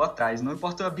 velho, eu vou atrás, não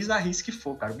importa a bizarrice que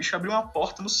for, cara. O bicho abriu uma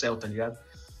porta no céu, tá ligado?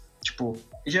 Tipo,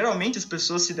 geralmente as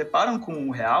pessoas se deparam com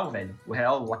o real, velho, o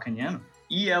real lacaniano,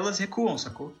 e elas recuam,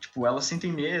 sacou? Tipo, elas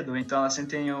sentem medo, então elas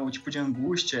sentem o tipo de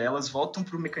angústia, elas voltam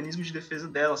pro mecanismo de defesa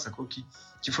dela, sacou?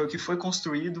 Que foi o que foi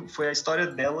construído, foi a história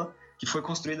dela que foi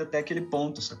construída até aquele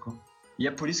ponto, sacou? E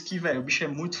é por isso que, velho, o bicho é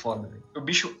muito foda, velho. O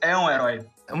bicho é um herói.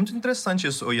 É muito interessante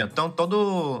isso, Ian. Então,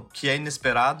 todo que é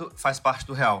inesperado faz parte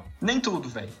do real. Nem tudo,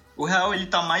 velho. O real, ele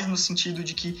tá mais no sentido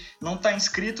de que não tá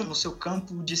inscrito no seu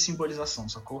campo de simbolização,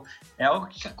 sacou? É algo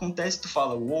que acontece e tu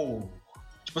fala, uou.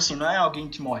 Tipo assim, não é alguém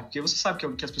que morre, porque você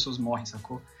sabe que as pessoas morrem,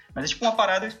 sacou? Mas é tipo uma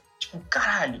parada, tipo,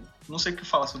 caralho, não sei o que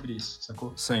falar sobre isso,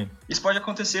 sacou? Sim. Isso pode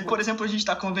acontecer, por exemplo, a gente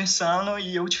tá conversando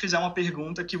e eu te fizer uma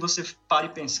pergunta que você para e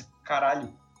pensa,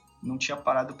 caralho, não tinha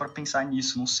parado pra pensar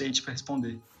nisso, não sei te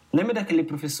responder. Lembra daquele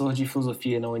professor de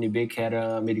filosofia na UNB que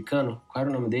era americano? Qual era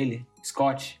o nome dele?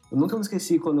 Scott. Eu nunca me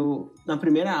esqueci quando, na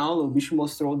primeira aula, o bicho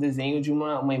mostrou o desenho de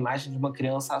uma imagem de uma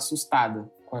criança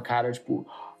assustada, com a cara, tipo,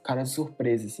 cara de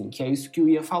surpresa, assim, que é isso que o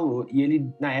Ian falou. E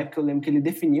ele, na época, eu lembro que ele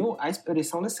definiu a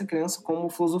expressão dessa criança como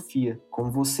filosofia.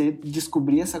 Como você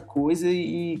descobrir essa coisa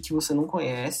e que você não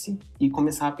conhece e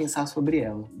começar a pensar sobre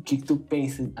ela. O que tu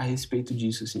pensa a respeito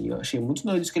disso, assim? Eu achei muito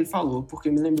doido isso que ele falou, porque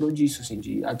me lembrou disso, assim,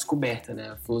 de a descoberta, né?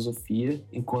 A filosofia,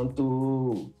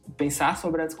 enquanto pensar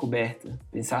sobre a descoberta,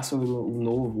 pensar sobre o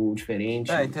novo, o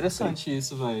diferente. É interessante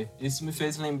isso, velho. Isso me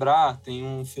fez lembrar, tem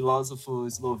um filósofo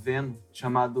esloveno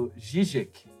chamado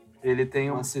Zizek. Ele tem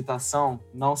uma citação,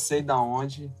 não sei da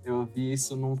onde, eu vi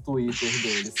isso num Twitter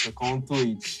dele, com um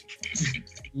tweet.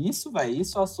 E isso, velho,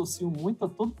 isso eu associo muito a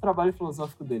todo o trabalho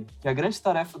filosófico dele. Que a grande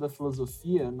tarefa da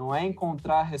filosofia não é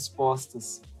encontrar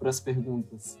respostas para as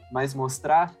perguntas, mas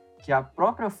mostrar que a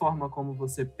própria forma como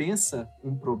você pensa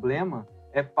um problema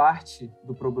é parte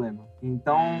do problema.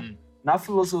 Então, na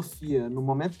filosofia, no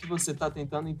momento que você está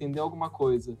tentando entender alguma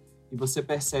coisa e você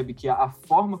percebe que a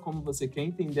forma como você quer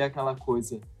entender aquela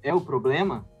coisa é o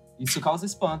problema, isso causa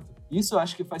espanto. Isso eu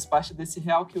acho que faz parte desse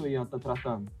real que o Ian tá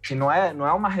tratando. Que não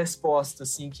é uma resposta,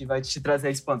 assim, que vai te trazer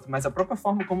espanto, mas a própria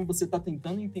forma como você tá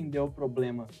tentando entender o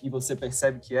problema e você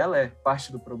percebe que ela é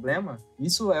parte do problema,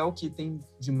 isso é o que tem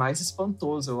de mais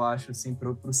espantoso, eu acho, assim,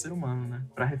 pro ser humano, né?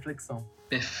 Pra reflexão.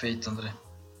 Perfeito, André.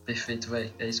 Perfeito,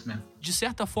 velho. É isso mesmo. De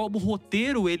certa forma, o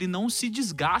roteiro, ele não se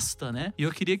desgasta, né? E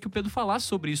eu queria que o Pedro falasse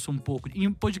sobre isso um pouco.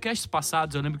 Em podcasts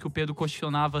passados, eu lembro que o Pedro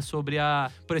questionava sobre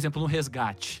por exemplo, no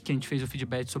Resgate, que a gente fez o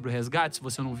feedback sobre o Resgate. Se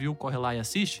você não viu, corre lá e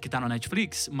assiste, que tá no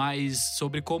Netflix. Mas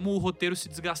sobre como o roteiro se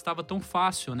desgastava tão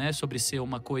fácil, né? Sobre ser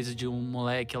uma coisa de um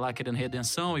moleque lá querendo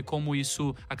redenção e como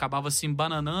isso acabava se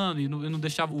embananando e não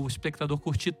deixava o espectador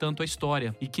curtir tanto a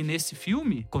história. E que nesse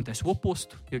filme acontece o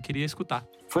oposto. Eu queria escutar.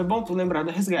 Foi bom tu lembrar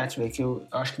do Resgate, Resgate, velho, que eu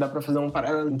acho que dá pra fazer um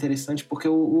paralelo interessante, porque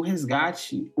o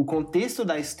Resgate, o contexto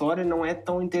da história não é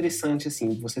tão interessante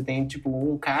assim. Você tem, tipo,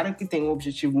 um cara que tem um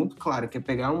objetivo muito claro, que é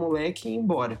pegar um moleque e ir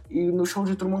embora. E no Show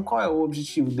de Truman, qual é o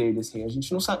objetivo dele, assim? A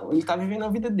gente não sabe. Ele tá vivendo a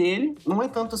vida dele, não é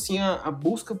tanto, assim, a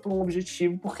busca por um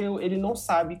objetivo, porque ele não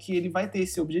sabe que ele vai ter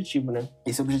esse objetivo, né?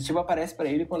 Esse objetivo aparece pra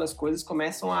ele quando as coisas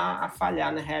começam a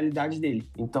falhar na realidade dele.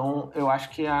 Então, eu acho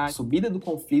que a subida do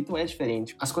conflito é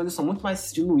diferente. As coisas são muito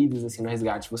mais diluídas, assim, no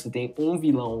Resgate. Você tem um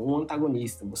vilão, um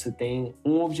antagonista, você tem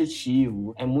um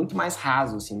objetivo. É muito mais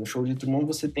raso, assim. No Show de Truman,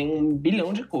 você tem 1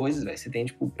 bilhão de coisas, velho. Você tem,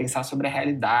 tipo, pensar sobre a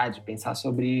realidade, pensar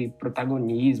sobre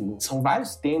protagonismo. São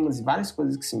vários temas e várias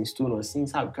coisas que se misturam, assim,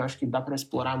 sabe? Que eu acho que dá pra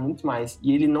explorar muito mais.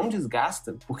 E ele não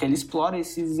desgasta, porque ele explora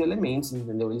esses elementos,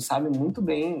 entendeu? Ele sabe muito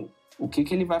bem o que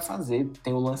ele vai fazer.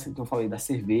 Tem o lance que eu falei da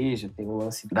cerveja, tem o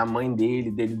lance da mãe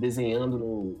dele desenhando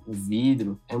no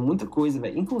vidro. É muita coisa,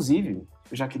 velho. Inclusive,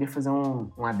 eu já queria fazer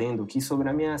um adendo aqui sobre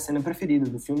a minha cena preferida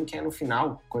do filme, que é no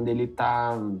final, quando ele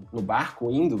tá no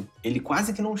barco indo, ele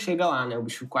quase que não chega lá, né? O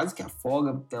bicho quase que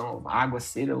afoga, tem uma água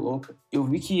cera louca. Eu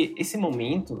vi que esse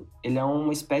momento, ele é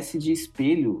uma espécie de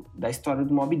espelho da história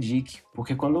do Moby Dick.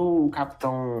 Porque quando o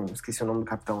capitão... Esqueci o nome do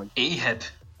capitão. Ahab.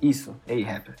 Isso,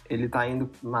 Ahab. Ele tá indo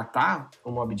matar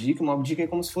o Moby Dick. O Moby Dick é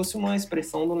como se fosse uma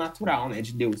expressão do natural, né?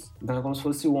 De Deus. Então é como se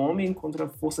fosse o homem contra a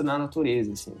força da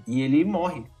natureza, assim. E ele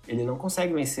morre. Ele não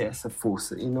consegue vencer essa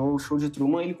força. E no Show de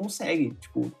Truman ele consegue.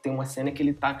 Tipo, tem uma cena que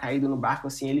ele tá caído no barco,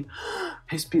 assim, ele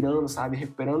respirando, sabe?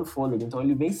 Recuperando fôlego. Então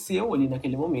ele venceu ali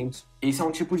naquele momento. Esse é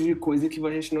um tipo de coisa que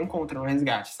a gente não encontra no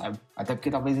Resgate, sabe? Até porque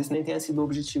talvez esse nem tenha sido o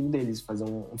objetivo deles, fazer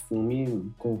um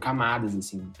filme com camadas,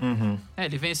 assim. Uhum.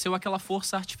 Ele venceu aquela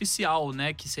força artificial,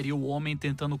 né? Que seria o homem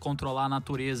tentando controlar a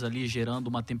natureza ali, gerando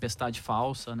uma tempestade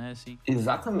falsa, né? Assim.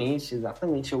 Exatamente,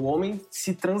 exatamente. O homem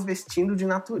se transvestindo de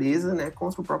natureza, né?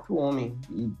 Contra o próprio homem.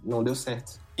 E não deu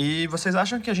certo. E vocês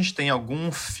acham que a gente tem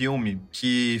algum filme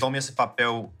que tome esse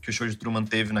papel que o Show de Truman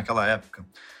teve naquela época?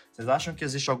 Vocês acham que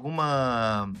existe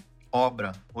alguma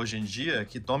obra hoje em dia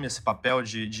que tome esse papel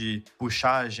de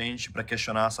puxar a gente para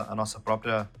questionar a nossa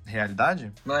própria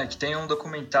realidade? Moleque, tem um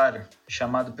documentário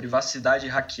chamado Privacidade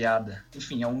Hackeada.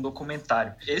 Enfim, é um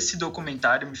documentário. Esse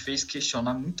documentário me fez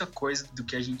questionar muita coisa do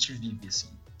que a gente vive, assim.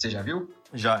 Você já viu?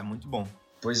 Já, é muito bom.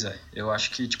 Pois é, eu acho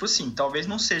que, tipo assim, talvez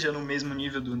não seja no mesmo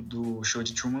nível do Show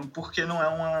de Truman, porque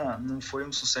não foi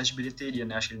um sucesso de bilheteria,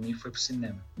 né? Acho que ele nem foi pro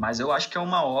cinema. Mas eu acho que é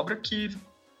uma obra que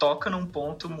toca num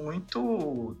ponto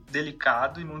muito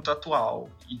delicado e muito atual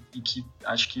e que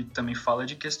acho que também fala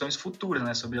de questões futuras,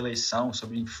 né? Sobre eleição,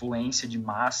 sobre influência de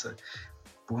massa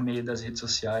por meio das redes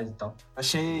sociais e tal.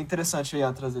 Achei interessante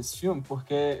eu trazer esse filme,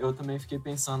 porque eu também fiquei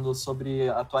pensando sobre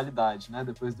a atualidade, né?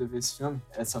 Depois de eu ver esse filme,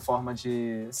 essa forma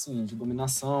de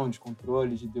dominação, de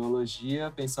controle, de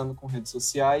ideologia, pensando com redes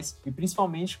sociais e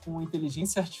principalmente com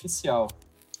inteligência artificial.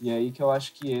 E aí que eu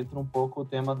acho que entra um pouco o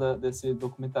tema desse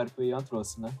documentário que o Ian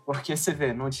trouxe, né? Porque você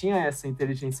vê, não tinha essa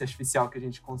inteligência artificial que a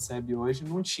gente concebe hoje,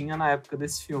 não tinha na época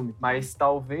desse filme. Mas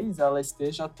talvez ela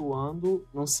esteja atuando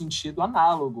num sentido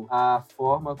análogo à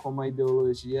forma como a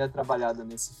ideologia é trabalhada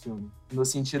nesse filme. No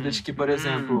sentido de que, por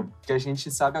exemplo, que a gente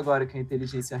sabe agora que a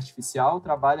inteligência artificial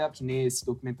trabalha, que nem esse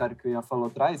documentário que o Ian falou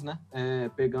atrás, né?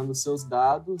 Pegando seus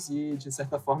dados e, de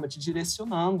certa forma, te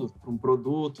direcionando para um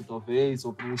produto, talvez,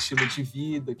 ou para um estilo de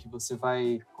vida que você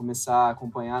vai começar a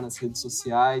acompanhar nas redes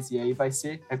sociais. E aí vai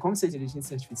ser... É como se a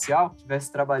inteligência artificial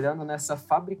estivesse trabalhando nessa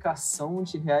fabricação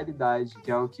de realidade, que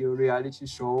é o que o reality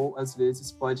show, às vezes,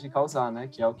 pode causar, né?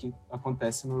 Que é o que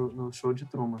acontece no Show de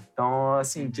Truman. Então,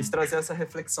 assim, quis trazer essa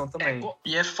reflexão também.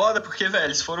 E é foda porque, velho,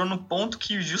 eles foram no ponto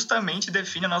que justamente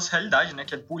define a nossa realidade, né?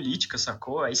 Que é política,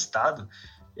 sacou? É Estado.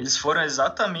 Eles foram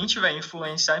exatamente, velho,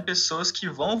 influenciar em pessoas que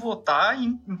vão votar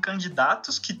em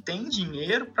candidatos que têm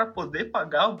dinheiro para poder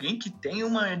pagar alguém que tem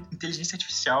uma inteligência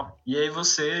artificial. E aí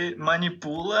você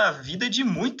manipula a vida de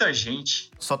muita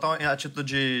gente. Só tá a título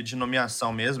de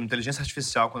nomeação mesmo, inteligência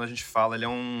artificial, quando a gente fala,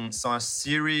 são as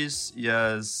Siris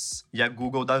e a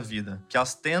Google da vida, que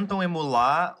elas tentam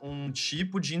emular um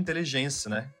tipo de inteligência,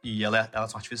 né? E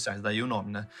elas são artificiais, daí o nome,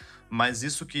 né? Mas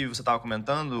isso que você estava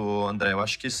comentando, André, eu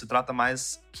acho que se trata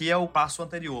mais... que é o passo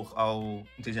anterior ao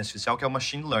inteligência artificial, que é o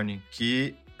machine learning,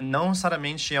 que não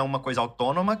necessariamente é uma coisa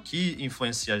autônoma que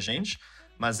influencia a gente,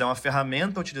 mas é uma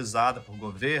ferramenta utilizada por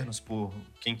governos, por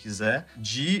quem quiser,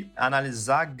 de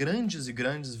analisar grandes e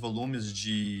grandes volumes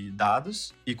de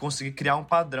dados e conseguir criar um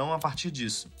padrão a partir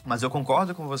disso. Mas eu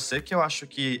concordo com você que eu acho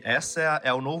que essa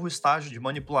é o novo estágio de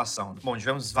manipulação. Bom,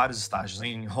 tivemos vários estágios.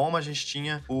 Em Roma a gente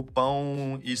tinha o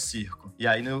pão e circo. E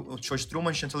aí no show de Truman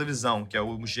a gente tinha televisão, que é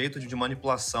o jeito de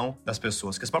manipulação das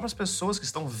pessoas. Que as próprias pessoas que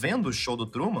estão vendo o show do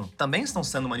Truman também estão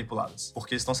sendo manipuladas.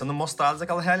 Porque estão sendo mostradas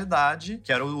aquela realidade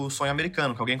que era o sonho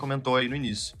americano, que alguém comentou aí no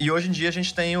início. E hoje em dia a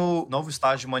gente tem o novo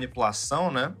estágio de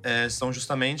manipulação, né? São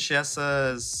justamente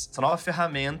essa nova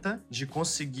ferramenta de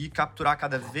conseguir capturar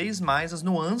cada vez mais as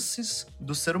nuances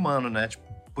do ser humano, né? Tipo,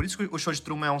 por isso que o show de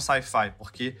Truman é um sci-fi,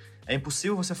 porque é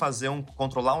impossível você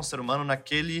controlar um ser humano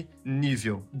naquele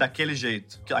nível, daquele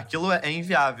jeito. Aquilo é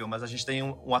inviável, mas a gente tem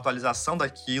uma atualização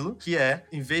daquilo, que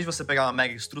em vez de você pegar uma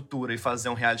mega estrutura e fazer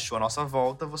um reality show à nossa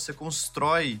volta, você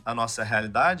constrói a nossa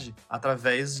realidade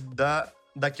através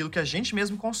daquilo que a gente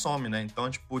mesmo consome, né? Então,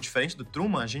 tipo, diferente do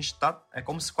Truman, a gente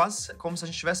quase como se a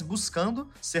gente estivesse buscando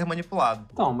ser manipulado.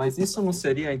 Então, mas isso não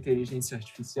seria a inteligência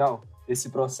artificial? Esse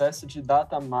processo de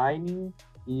data mining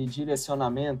e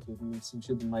direcionamento, no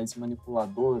sentido mais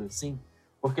manipulador, assim?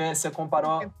 Porque você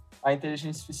comparou a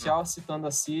inteligência artificial citando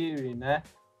a Siri, né?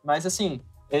 Mas, assim,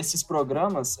 esses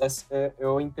programas,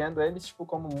 eu entendo eles, tipo,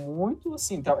 como muito,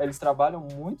 assim, eles trabalham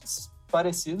muito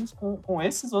parecidos com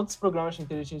esses outros programas de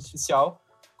inteligência artificial,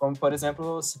 como, por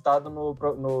exemplo, citado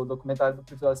no documentário do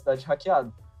Privacidade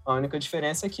Hackeada. A única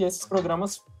diferença é que esses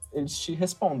programas, eles te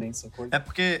respondem, sacou? É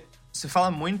porque se fala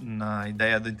muito na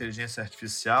ideia da inteligência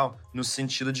artificial no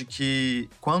sentido de que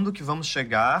quando que vamos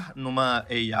chegar numa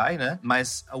AI, né?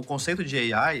 Mas o conceito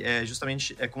de AI é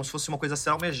justamente como se fosse uma coisa a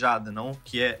ser almejada, não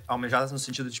que é almejada no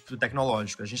sentido tipo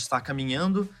tecnológico. A gente está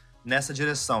caminhando nessa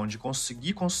direção de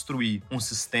conseguir construir um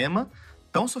sistema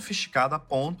tão sofisticado a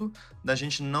ponto da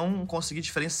gente não conseguir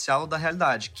diferenciá-lo da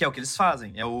realidade, que é o que eles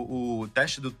fazem. É o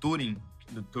teste do Turing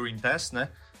Test, né?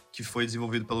 Que foi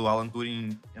desenvolvido pelo Alan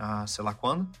Turing sei lá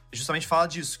quando, justamente fala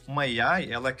disso. Uma AI,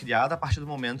 ela é criada a partir do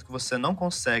momento que você não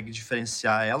consegue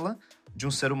diferenciar ela de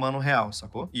um ser humano real,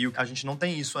 sacou? E a gente não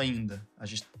tem isso ainda. A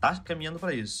gente tá caminhando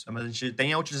para isso. Mas a gente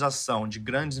tem a utilização de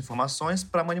grandes informações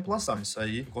para manipulação. Isso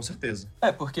aí, com certeza.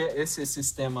 Porque esse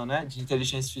sistema, né, de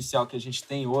inteligência artificial que a gente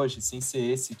tem hoje, sem ser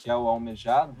esse que é o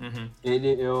almejado,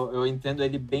 eu entendo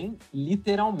ele bem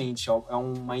literalmente. É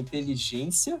uma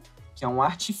inteligência que é um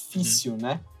artifício,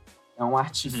 né? É um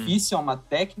artifício, é uma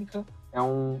técnica, é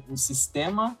um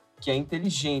sistema que é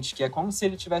inteligente, que é como se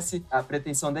ele tivesse... A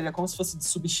pretensão dele é como se fosse de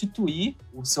substituir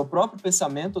o seu próprio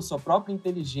pensamento, a sua própria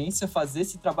inteligência, fazer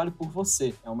esse trabalho por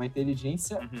você. É uma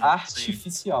inteligência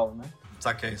artificial, sim. Né?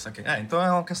 Saquei. Então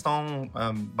é uma questão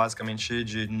basicamente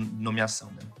de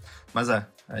nomeação mesmo. Mas é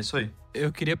isso aí. Eu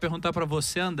queria perguntar pra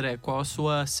você, André, qual a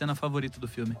sua cena favorita do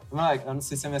filme? Eu não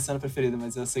sei se é a minha cena preferida,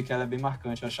 mas eu sei que ela é bem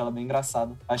marcante, eu acho ela bem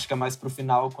engraçada. Acho que é mais pro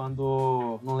final,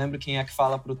 quando... Não lembro quem é que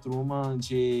fala pro Truman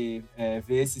de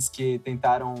ver esses que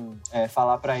tentaram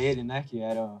falar pra ele, né, que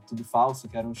era tudo falso,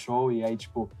 que era um show, e aí,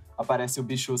 tipo... Aparece o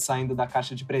bicho saindo da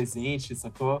caixa de presente,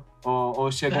 sacou?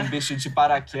 Ou chega um bicho de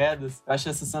paraquedas. Eu acho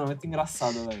essa cena muito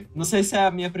engraçada, velho. Não sei se é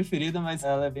a minha preferida, mas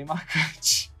ela é bem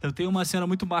marcante. Eu tenho uma cena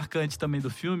muito marcante também do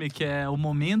filme, que é o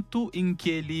momento em que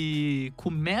ele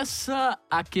começa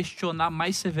a questionar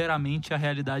mais severamente a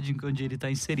realidade em onde ele tá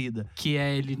inserida. Que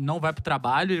é, ele não vai pro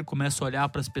trabalho, ele começa a olhar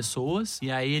pras pessoas,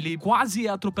 e aí ele quase é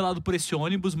atropelado por esse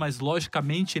ônibus, mas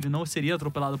logicamente ele não seria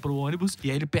atropelado por ônibus, e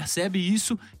aí ele percebe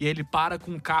isso, e aí ele para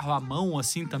com o carro à mão,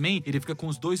 assim, também, ele fica com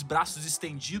os dois braços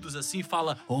estendidos, assim, e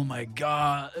fala, oh my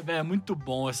God, é muito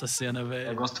bom essa cena, velho.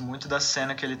 Eu gosto muito da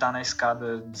cena que ele tá na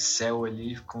escada de céu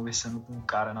ali, conversando com um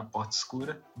cara na porta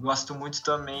escura. Gosto muito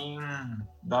também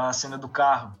da cena do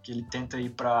carro, que ele tenta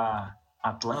ir pra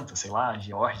Atlanta, sei lá,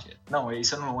 Geórgia. Não,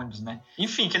 isso é no ônibus, né?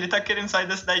 Enfim, que ele tá querendo sair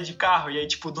da cidade de carro, e aí,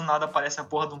 tipo, do nada aparece a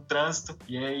porra de um trânsito,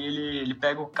 e aí ele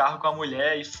pega o carro com a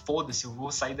mulher e foda-se, eu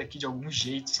vou sair daqui de algum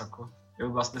jeito, sacou?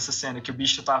 Eu gosto dessa cena, que o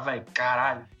bicho tá, velho,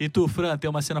 caralho. E tu, Fran, tem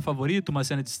uma cena favorita, uma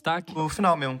cena de destaque? O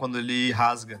final mesmo, quando ele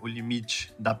rasga o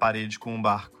limite da parede com o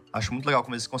barco. Acho muito legal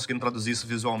como eles conseguiram traduzir isso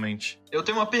visualmente. Eu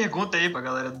tenho uma pergunta aí pra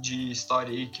galera de história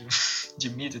aí, de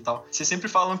mito e tal. Vocês sempre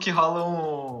falam que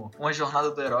rola uma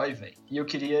jornada do herói, velho. E eu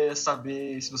queria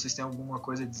saber se vocês têm alguma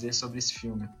coisa a dizer sobre esse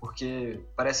filme. Porque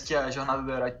parece que a jornada do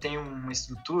herói tem uma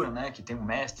estrutura, né? Que tem um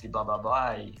mestre, blá blá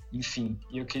blá, e enfim.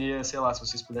 E eu queria, sei lá, se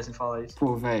vocês pudessem falar isso.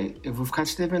 Pô, velho, eu vou ficar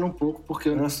te devendo um pouco, porque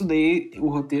eu não estudei o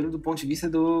roteiro do ponto de vista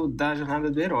da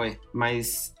jornada do herói.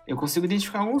 Mas eu consigo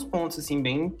identificar alguns pontos, assim,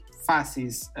 bem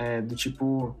fáceis, do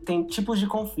tipo... Tem tipos de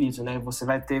conflito, né? Você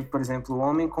vai ter, por exemplo,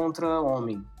 homem contra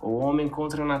homem, ou homem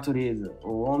contra a natureza,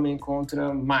 ou homem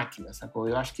contra máquina, sacou?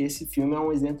 Eu acho que esse filme é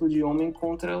um exemplo de homem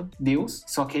contra Deus,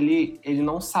 só que ele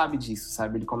não sabe disso,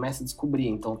 sabe? Ele começa a descobrir,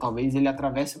 então talvez ele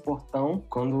atravesse o portão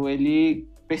quando ele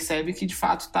percebe que de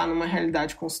fato tá numa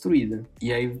realidade construída.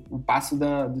 E aí o passo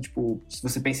do tipo, se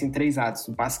você pensa em 3 atos,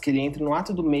 o passo que ele entra no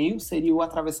ato do meio seria o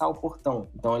atravessar o portão.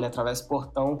 Então ele atravessa o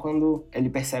portão quando ele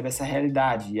percebe essa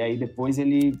realidade. E aí depois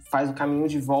ele faz o caminho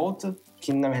de volta,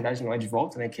 que na verdade não é de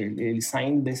volta, né? Que ele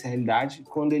saindo dessa realidade,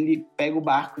 quando ele pega o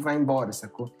barco e vai embora,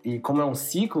 sacou? E como é um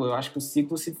ciclo, eu acho que o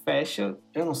ciclo se fecha...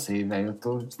 Eu não sei, velho, eu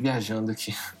tô viajando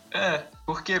aqui.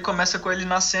 Porque começa com ele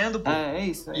nascendo, pô. É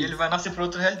isso. E ele vai nascer pra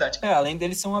outra realidade. Além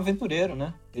dele ser um aventureiro,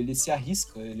 né? Ele se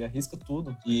arrisca, ele arrisca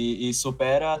tudo. E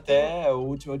supera até a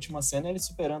última cena, ele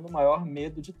superando o maior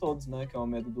medo de todos, né? Que é o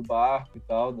medo do barco e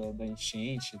tal, da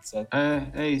enchente, etc.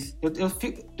 É isso. Eu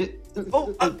fico...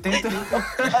 Eu tento...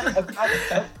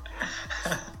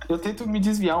 Eu tento me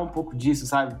desviar um pouco disso,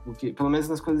 sabe? Porque, pelo menos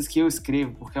nas coisas que eu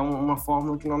escrevo, porque é uma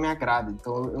fórmula que não me agrada.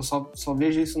 Então eu só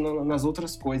vejo isso nas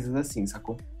outras coisas, assim,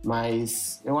 sacou?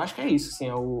 Mas eu acho que é isso, assim,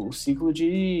 é o ciclo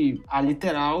de a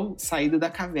literal saída da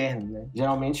caverna, né?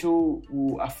 Geralmente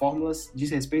a fórmula diz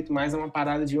respeito mais a uma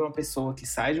parada de uma pessoa que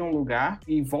sai de um lugar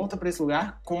e volta pra esse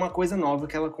lugar com uma coisa nova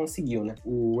que ela conseguiu, né?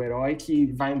 O herói que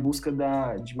vai em busca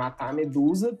de matar a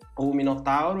Medusa ou o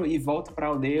Minotauro e volta pra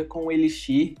aldeia com o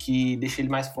Elixir, que deixa ele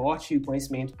mais forte e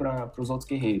conhecimento para os outros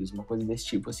guerreiros, uma coisa desse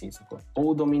tipo, assim, sacou?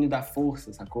 Ou o domínio da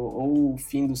força, sacou? Ou o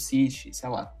fim do Sith, sei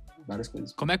lá, várias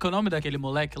coisas. Como é que é o nome daquele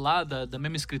moleque lá, da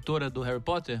mesma escritora do Harry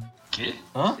Potter? Quê?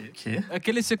 Hã? Que?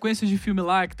 Aqueles sequências de filme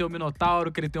lá, que tem o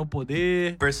Minotauro, que ele tem o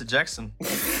poder. Percy Jackson?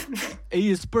 É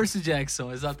isso, Percy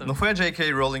Jackson, exatamente. Não foi a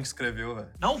J.K. Rowling que escreveu, velho?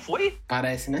 Não foi?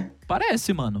 Parece, né?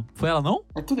 Parece, mano. Foi ela, não?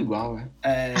 É tudo igual, velho.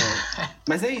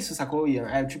 Mas é isso, sacou, Ian?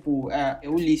 É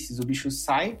Ulisses, o bicho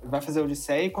sai, vai fazer a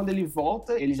Odisseia e quando ele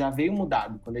volta, ele já veio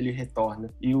mudado, quando ele retorna.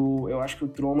 E eu acho que o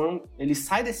Truman, ele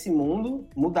sai desse mundo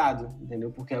mudado,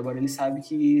 entendeu? Porque agora ele sabe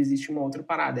que existe uma outra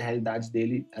parada, a realidade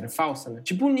dele era falsa, né?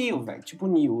 Tipo o Neo, velho, tipo o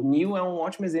Neo. O Neo é um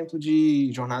ótimo exemplo de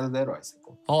jornada do herói,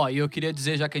 sacou? E eu queria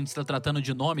dizer, já que a gente tá tratando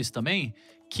de nomes também,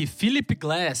 que Philip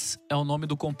Glass é o nome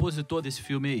do compositor desse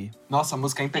filme aí. Nossa, a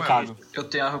música é impecável. Eu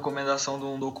tenho a recomendação de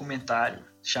um documentário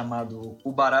chamado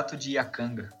O Barato de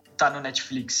Iacanga. Tá no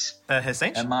Netflix. É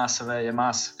recente? É massa, velho, é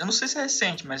massa. Eu não sei se é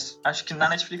recente, mas acho que na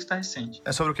Netflix tá recente.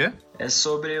 É sobre o quê? É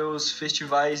sobre os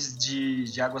festivais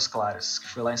de Águas Claras, que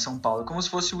foi lá em São Paulo. Como se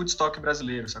fosse o Woodstock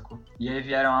brasileiro, sacou? E aí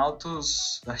vieram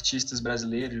altos artistas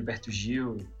brasileiros, Gilberto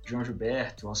Gil, João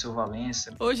Gilberto, Alceu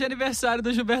Valença. Hoje é aniversário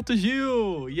do Gilberto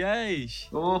Gil! Yes!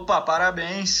 Opa,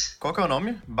 parabéns! Qual que é o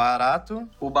nome? Barato?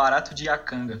 O Barato de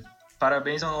Iacanga.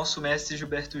 Parabéns ao nosso mestre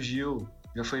Gilberto Gil.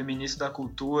 Já foi ministro da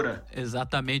Cultura.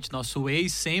 Exatamente, nosso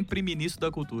ex sempre ministro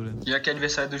da Cultura. Já que é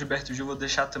aniversário do Gilberto Gil, vou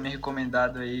deixar também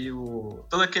recomendado aí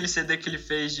todo aquele CD que ele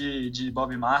fez de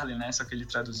Bob Marley, né? Só que ele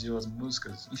traduziu as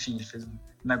músicas. Enfim, ele fez um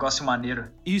negócio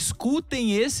maneiro.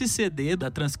 Escutem esse CD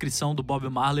da transcrição do Bob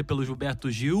Marley pelo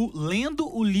Gilberto Gil, lendo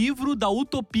o livro da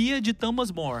Utopia de Thomas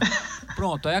More.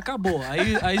 Pronto, aí acabou.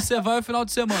 Aí você vai ao final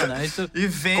de semana. E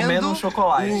vendo comendo um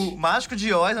chocolate. o Mágico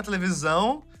de Oz na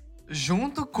televisão...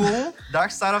 junto com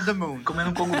Dark Side of the Moon. Comendo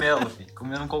um cogumelo, filho.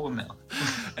 Comendo um cogumelo.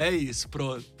 É isso,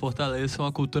 pronto. Fortaleça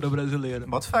uma cultura brasileira.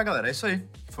 Bota fé, galera. É isso aí.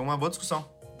 Foi uma boa discussão.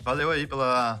 Valeu aí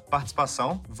pela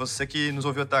participação. Você que nos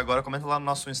ouviu até agora, comenta lá no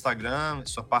nosso Instagram,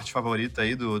 sua parte favorita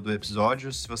aí do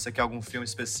episódio. Se você quer algum filme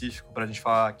específico pra gente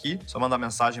falar aqui, só manda uma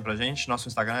mensagem pra gente. Nosso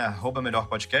Instagram é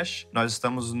 @melhorpodcast. Nós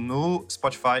estamos no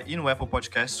Spotify e no Apple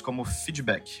Podcasts como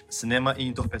Feedback, Cinema e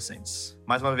Entorpecentes.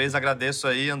 Mais uma vez, agradeço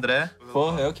aí, André.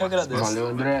 Porra, eu que agradeço. Valeu,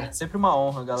 André. Sempre uma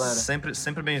honra, galera.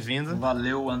 Sempre bem-vindo.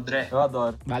 Valeu, André. Eu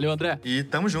adoro. Valeu, André. E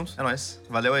tamo junto, é nóis.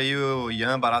 Valeu aí o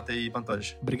Ian, Barata e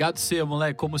Pantoja. Obrigado você,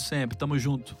 moleque, como sempre. Tamo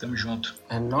junto. Tamo junto.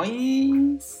 É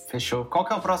nóis. Fechou. Qual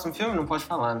que é o próximo filme? Não pode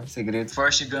falar, né? Segredo.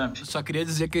 Forrest Gump. Só queria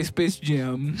dizer que é Space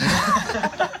Jam.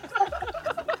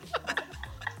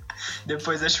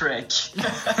 Depois é Shrek.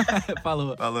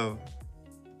 Falou. Falou.